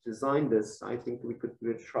to design this, I think we could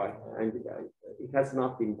try, and it has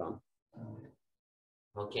not been done.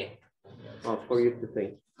 Okay. For you to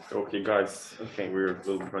think. Okay, guys. Okay, we're a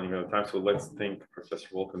little running out of time, so let's thank Professor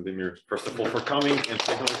Volkan Demir first of all for coming and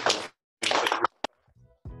secondly for